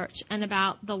this church and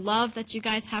about the love that you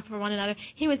guys have for one another.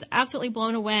 He was absolutely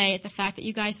blown away at the fact that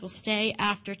you guys will stay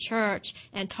after church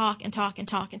and talk and talk and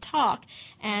talk and talk.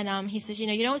 And he says, you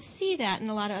know, you don't see that in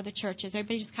a lot of other churches.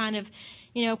 Everybody just kind of,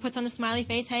 you know, puts on a smiley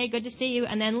face, hey, good to see you,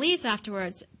 and then leaves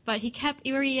afterwards. But he kept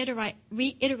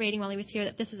reiterating while he was here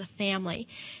that this is a family.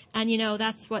 And, you know,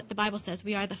 that's what the Bible says.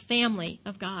 We are the family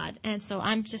of God. And so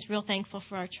I'm just real thankful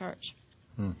for our church.